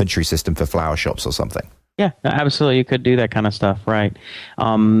 like an inventory system for flower shops or something. Yeah, absolutely. You could do that kind of stuff, right?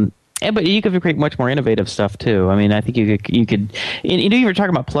 But you could create much more innovative stuff too. I mean, I think you could. You were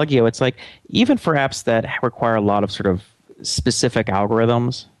talking about Plugio. It's like even for apps that require a lot of sort of specific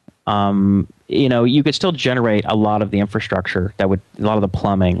algorithms, you could still generate a lot of the infrastructure a lot of the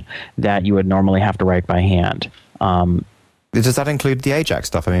plumbing that you would normally have to write by hand. Does that include the Ajax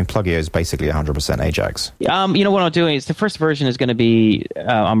stuff? I mean, Plugio is basically 100% Ajax. What I'm doing is the first version is going to be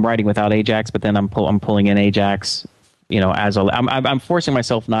I'm writing without Ajax, but then I'm pulling in Ajax. I'm forcing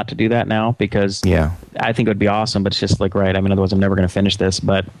myself not to do that now because I think it would be awesome, but it's just like right. I mean, otherwise I'm never going to finish this.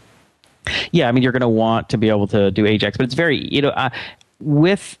 But yeah, I mean, you're going to want to be able to do Ajax, but it's very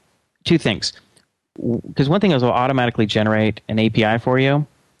with two things. Because one thing is it'll automatically generate an API for you.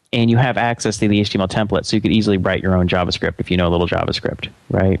 And you have access to the HTML template, so you could easily write your own JavaScript if you know a little JavaScript,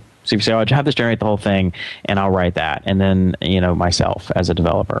 right? So if you say, I'll have this generate the whole thing, and I'll write that, and then, myself as a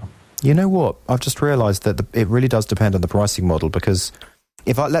developer. You know what? I've just realized that it really does depend on the pricing model, because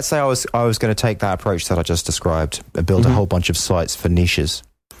let's say I was going to take that approach that I just described and build a whole bunch of sites for niches.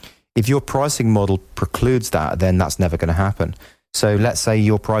 If your pricing model precludes that, then that's never going to happen. So let's say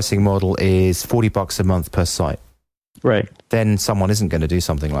your pricing model is $40 a month per site. Right. Then someone isn't going to do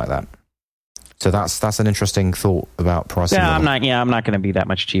something like that. So that's an interesting thought about pricing. Yeah, I'm not going to be that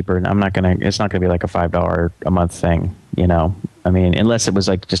much cheaper. It's not going to be like a $5 a month thing, I mean, unless it was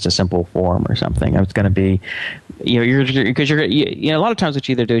like just a simple form or something. It's going to be, because a lot of times what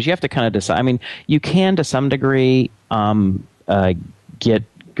you either do is you have to kind of decide. I mean, you can to some degree go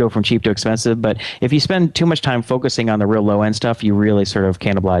from cheap to expensive, but if you spend too much time focusing on the real low end stuff, you really sort of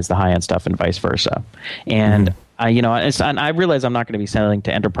cannibalize the high end stuff and vice versa. And and I realize I'm not going to be selling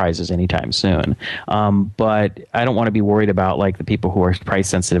to enterprises anytime soon, but I don't want to be worried about like the people who are price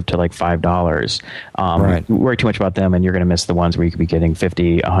sensitive to like $5. Right. Worry too much about them, and you're going to miss the ones where you could be getting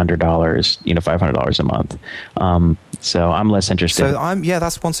 $50, $100, $500 a month. So I'm less interested. So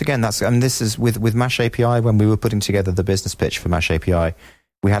that's once again this is with Mash API. When we were putting together the business pitch for Mash API,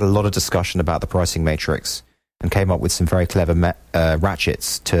 we had a lot of discussion about the pricing matrix and came up with some very clever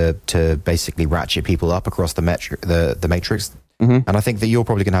ratchets to basically ratchet people up across the matrix. And I think that you're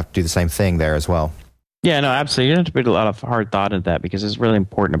probably going to have to do the same thing there as well. Yeah, no, absolutely. You have to put a lot of hard thought into that because it's really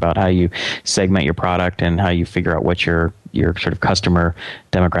important about how you segment your product and how you figure out what your sort of customer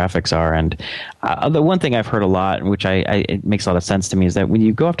demographics are. And the one thing I've heard a lot, which it makes a lot of sense to me, is that when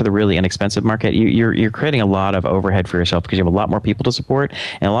you go after the really inexpensive market, you're creating a lot of overhead for yourself because you have a lot more people to support,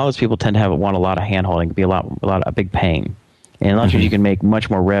 and a lot of those people tend to want a lot of handholding, be a big pain. And a lot of times you can make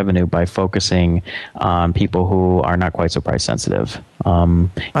much more revenue by focusing on people who are not quite so price sensitive. I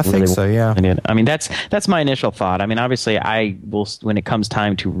think so, yeah. I mean, that's my initial thought. I mean, obviously, I will, when it comes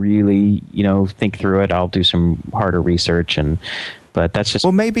time to really, think through it, I'll do some harder research but that's just...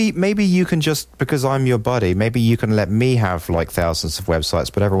 Well, maybe you can just, because I'm your buddy, maybe you can let me have like thousands of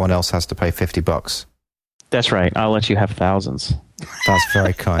websites, but everyone else has to pay $50. That's right. I'll let you have thousands. That's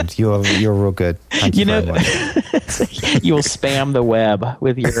very kind. You're real good. Thank you very much. You will spam the web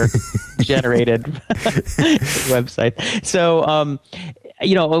with your generated website. So, one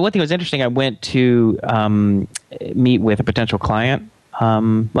thing that was interesting, I went to meet with a potential client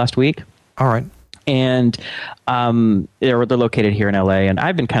last week. All right. And they're located here in LA, and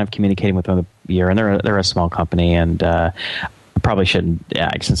I've been kind of communicating with them, year, and they're a small company, and I probably shouldn't.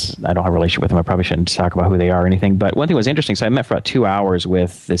 Yeah, since I don't have a relationship with them, I probably shouldn't talk about who they are or anything. But one thing was interesting. So I met for about 2 hours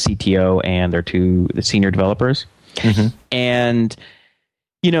with the CTO and the senior developers, and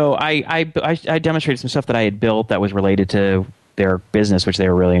I demonstrated some stuff that I had built that was related to their business, which they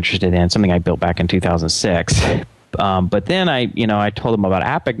were really interested in. Something I built back in 2006. But then I told them about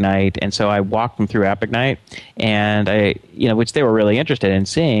AppIgnite, and so I walked them through AppIgnite, and which they were really interested in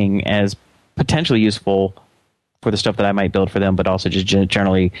seeing as potentially useful for the stuff that I might build for them, but also just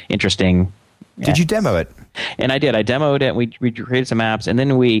generally interesting. Did you demo it? And I did. I demoed it. We created some apps, and then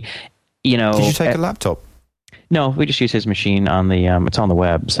Did you take a laptop? No, we just use his machine on the. It's on the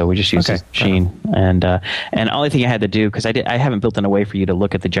web, so we just use his machine. And the only thing I had to do, because I haven't built in a way for you to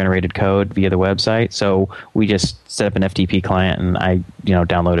look at the generated code via the website, so we just set up an FTP client, and I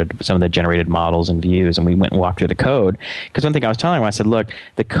downloaded some of the generated models and views, and we went and walked through the code. Because one thing I was telling him, I said, look,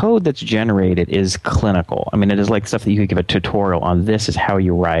 the code that's generated is clinical. I mean, it is like stuff that you could give a tutorial on. This is how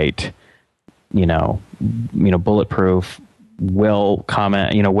you write, bulletproof, well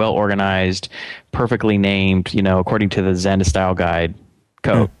organized, perfectly named, according to the Zen style guide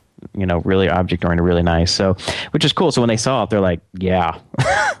code, really object oriented, really nice. So, which is cool. So when they saw it, they're like, yeah,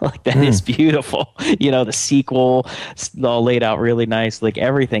 like that is beautiful. The SQL all laid out really nice, like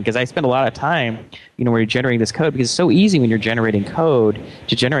everything. Cause I spend a lot of time, where you're generating this code, because it's so easy when you're generating code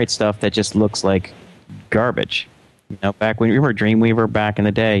to generate stuff that just looks like garbage. Back when you were Dreamweaver back in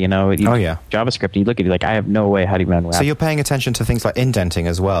the day, JavaScript, and you look at it like, I have no way how to even unwrap. So you're paying attention to things like indenting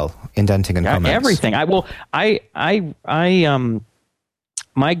as well, indenting and comments. Everything.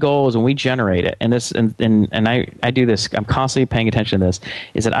 My goal is when we generate it, and this, and I do this, I'm constantly paying attention to this,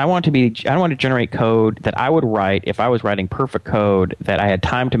 is that I want to generate code that I would write if I was writing perfect code, that I had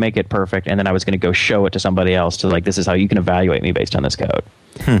time to make it perfect, and then I was going to go show it to somebody else to like, this is how you can evaluate me based on this code.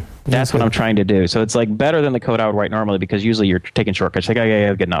 That's what I'm trying to do. So it's like better than the code I would write normally, because usually you're taking shortcuts. Like, oh,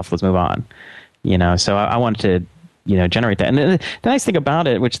 yeah, good enough. Let's move on. So I wanted to, generate that. And the nice thing about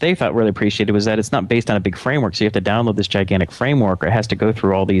it, which they thought really appreciated, was that it's not based on a big framework. So you have to download this gigantic framework, or it has to go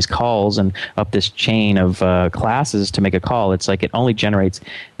through all these calls and up this chain of classes to make a call. It's like it only generates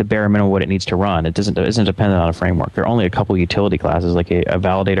the bare minimum of what it needs to run. It isn't dependent on a framework. There are only a couple utility classes, like a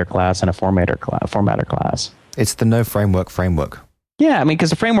validator class and a formatter class. It's the no framework. Yeah, I mean, because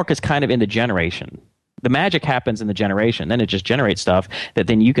the framework is kind of in the generation. The magic happens in the generation. Then it just generates stuff that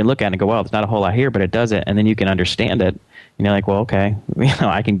then you can look at and go, well, there's not a whole lot here, but it does it. And then you can understand it. And you're like, well, okay,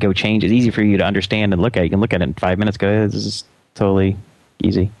 I can go change. It's easy for you to understand and look at. You can look at it in 5 minutes, go, this is totally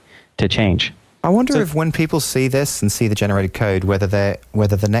easy to change. I wonder if when people see this and see the generated code, whether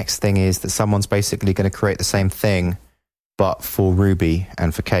the next thing is that someone's basically going to create the same thing, but for Ruby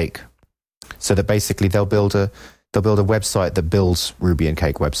and for Cake. So that basically they'll build a website that builds Ruby and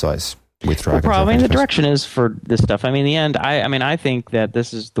Cake websites with drag and drop. Probably the direction is for this stuff. I mean, in the end, I think that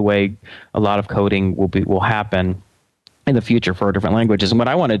this is the way a lot of coding will happen in the future for different languages. And what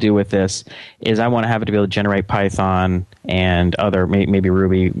I want to do with this is I want to have it to be able to generate Python and other, maybe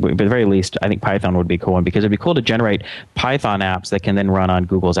Ruby, but at the very least, I think Python would be a cool one, because it'd be cool to generate Python apps that can then run on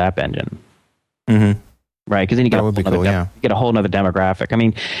Google's App Engine. Right, because then you get you get a whole other demographic. I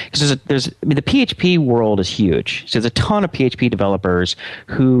mean, because the PHP world is huge. So there's a ton of PHP developers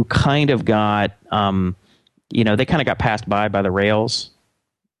who kind of got, they kind of got passed by the Rails,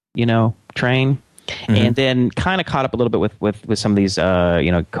 train, and then kind of caught up a little bit with some of these,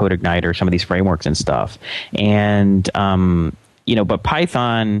 CodeIgnite or some of these frameworks and stuff, and but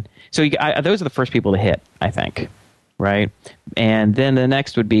Python. So those are the first people to hit, I think. Right, and then the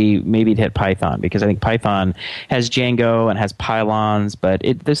next would be maybe to hit Python, because I think Python has Django and has pylons, but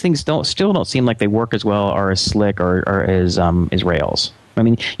those things still don't seem like they work as well or as slick or as Rails. I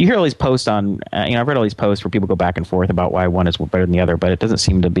mean, you hear all these posts on, I've read all these posts where people go back and forth about why one is better than the other, but it doesn't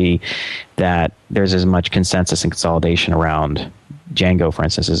seem to be that there's as much consensus and consolidation around Django, for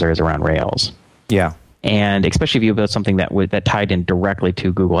instance, as there is around Rails. Yeah. And especially if you build something that tied in directly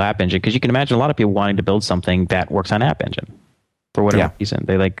to Google App Engine, because you can imagine a lot of people wanting to build something that works on App Engine for whatever reason.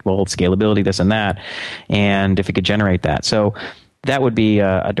 They like, scalability, this and that, and if it could generate that. So that would be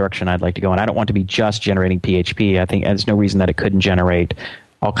a direction I'd like to go in. I don't want to be just generating PHP. I think there's no reason that it couldn't generate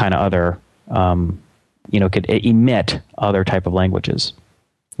all kind of other, could emit other type of languages.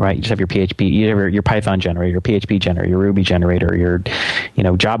 Right, you just have your PHP, you have your Python generator, your PHP generator, your Ruby generator, your,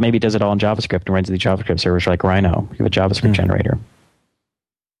 Job maybe does it all in JavaScript and runs the JavaScript servers like Rhino. You have a JavaScript generator,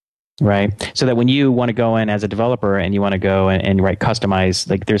 right? So that when you want to go in as a developer and you want to go and write customize,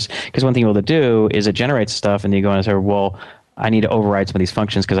 like because one thing you're able to do is it generates stuff, and then you go in and say, well, I need to override some of these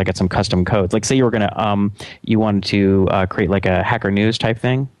functions because I got some custom codes. Like say you were you wanted to create like a Hacker News type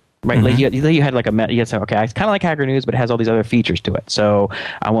thing. Right, like you had like you said, okay, it's kind of like Hacker News, but it has all these other features to it. So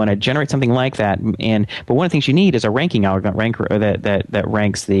I want to generate something like that, but one of the things you need is a ranking algorithm that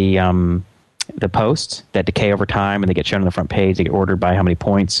ranks the posts that decay over time and they get shown on the front page. They get ordered by how many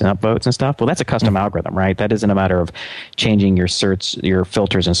points and upvotes and stuff. Well, that's a custom algorithm, right? That isn't a matter of changing your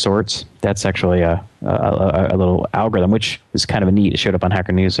filters and sorts. That's actually a little algorithm, which is kind of neat. It showed up on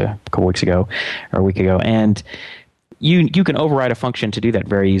Hacker News a couple weeks ago or a week ago, and you can override a function to do that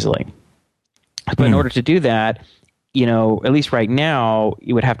very easily. But in order to do that, at least right now,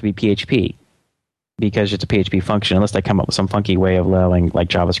 it would have to be PHP because it's a PHP function, unless they come up with some funky way of allowing like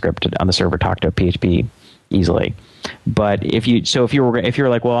JavaScript on the server talk to PHP easily. But if you're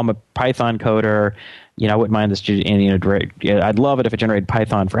like, well, I'm a Python coder, I wouldn't mind this. I'd love it if it generated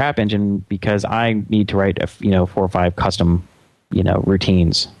Python for App Engine because I need to write 4 or 5 custom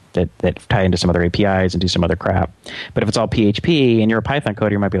routines that tie into some other APIs and do some other crap. But if it's all PHP and you're a Python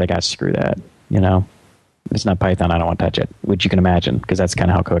coder, you might be like, screw that. It's not Python. I don't want to touch it, which you can imagine because that's kind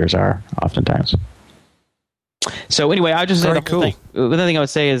of how coders are oftentimes. So anyway, I just say the whole thing. The other thing I would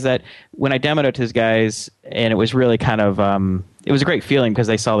say is that when I demoed it to these guys, and it was really kind of, it was a great feeling because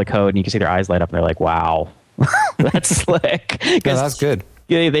they saw the code and you can see their eyes light up and they're like, wow, that's slick. Yeah, that's good.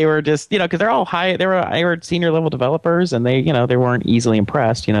 They were just, because they're all they were senior level developers and they weren't easily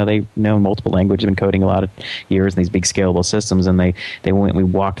impressed. They know multiple languages, been coding a lot of years in these big scalable systems. And we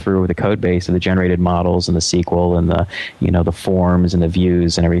walked through the code base of the generated models and the SQL and the forms and the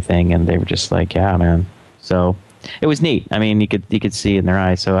views and everything. And they were just like, yeah, man. So it was neat. I mean, you could see in their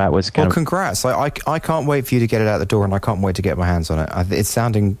eyes. So that was kind of congrats. I can't wait for you to get it out the door, and I can't wait to get my hands on it. It's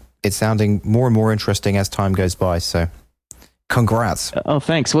sounding more and more interesting as time goes by. So congrats. Oh,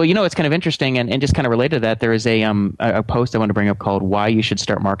 thanks. Well, it's kind of interesting, and just kind of related to that, there is a post I want to bring up called "Why You Should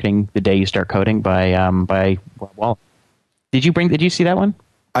Start Marketing the Day You Start Coding" by Wall. Did you see that one?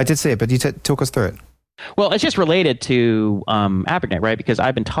 I did see it, but you talk us through it. Well, it's just related to AppIgnite, right? Because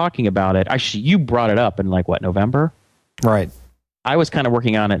I've been talking about it. You brought it up in November? Right. I was kind of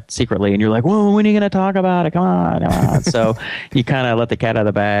working on it secretly, and you're like, "Whoa, when are you going to talk about it? Come on!" So you kind of let the cat out of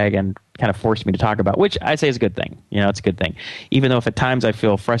the bag and kind of forced me to talk about, which I say is a good thing. It's a good thing, even though if at times I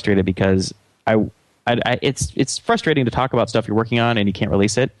feel frustrated because it's frustrating to talk about stuff you're working on and you can't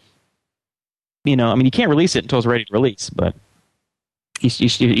release it. You can't release it until it's ready to release, but it's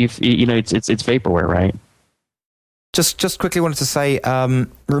vaporware, right? Just quickly wanted to say,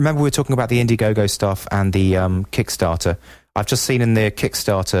 remember we were talking about the Indiegogo stuff and the Kickstarter. I've just seen in the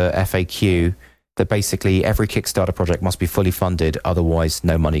Kickstarter FAQ that basically every Kickstarter project must be fully funded, otherwise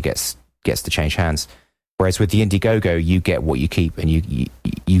no money gets to change hands. Whereas with the Indiegogo, you get what you keep, and you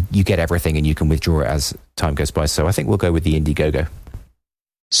get everything, and you can withdraw it as time goes by. So I think we'll go with the Indiegogo.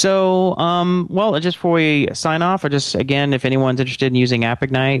 So, just before we sign off, again, if anyone's interested in using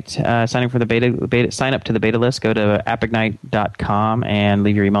AppIgnite, signing for the beta, sign up to the beta list. Go to appignite.com and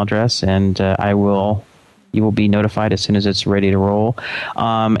leave your email address, and you will be notified as soon as it's ready to roll.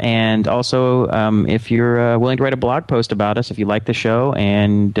 And also, if you're willing to write a blog post about us, if you like the show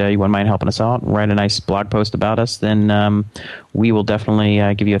and you wouldn't mind helping us out, write a nice blog post about us, then we will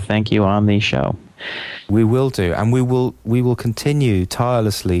definitely give you a thank you on the show. We will do, and we will continue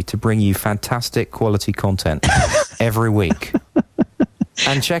tirelessly to bring you fantastic quality content every week.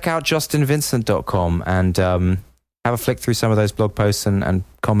 And check out justinvincent.com and have a flick through some of those blog posts and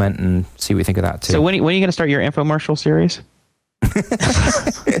comment and see what you think of that too. So when are you going to start your infomercial series?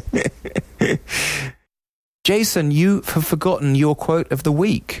 Jason, you have forgotten your quote of the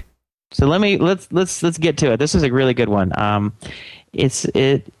week. So let's get to it. This is a really good one.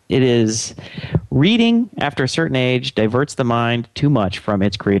 It is reading after a certain age diverts the mind too much from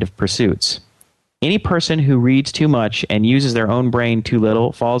its creative pursuits. Any person who reads too much and uses their own brain too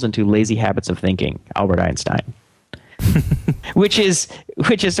little falls into lazy habits of thinking. Albert Einstein. which is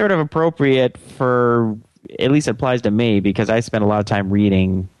sort of appropriate for, at least it applies to me, because I spend a lot of time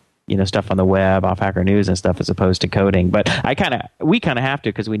reading stuff on the web off Hacker News and stuff as opposed to coding. But we kind of have to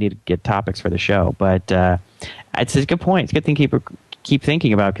because we need to get topics for the show. But it's a good point. It's a good thing to keep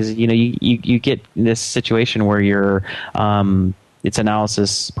thinking about, because you get this situation where you're it's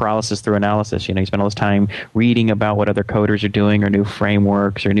paralysis through analysis. You spend all this time reading about what other coders are doing or new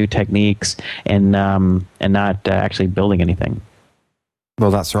frameworks or new techniques and not actually building anything.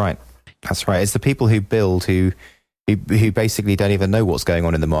 Well, that's right. It's the people who build who basically don't even know what's going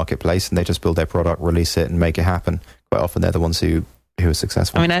on in the marketplace, and they just build their product, release it, and make it happen. Quite often they're the ones who are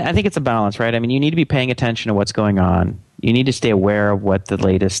successful. I mean, I think it's a balance, right? I mean, you need to be paying attention to what's going on. You need to stay aware of what the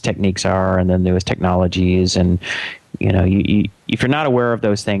latest techniques are and the newest technologies, and you if you're not aware of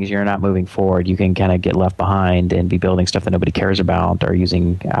those things, you're not moving forward. You can kind of get left behind and be building stuff that nobody cares about or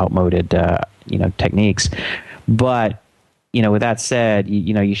using outmoded, techniques. But, with that said,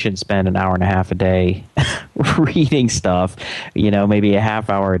 you shouldn't spend an hour and a half a day reading stuff, maybe a half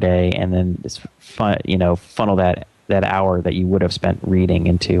hour a day, and then just funnel that hour that you would have spent reading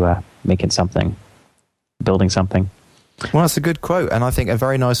into making something, building something. Well, that's a good quote, and I think a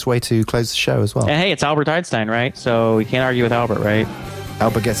very nice way to close the show as well. And hey, it's Albert Einstein, right? So you can't argue with Albert, right?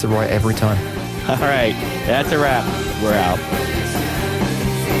 Albert gets it right every time. All right, that's a wrap. We're out.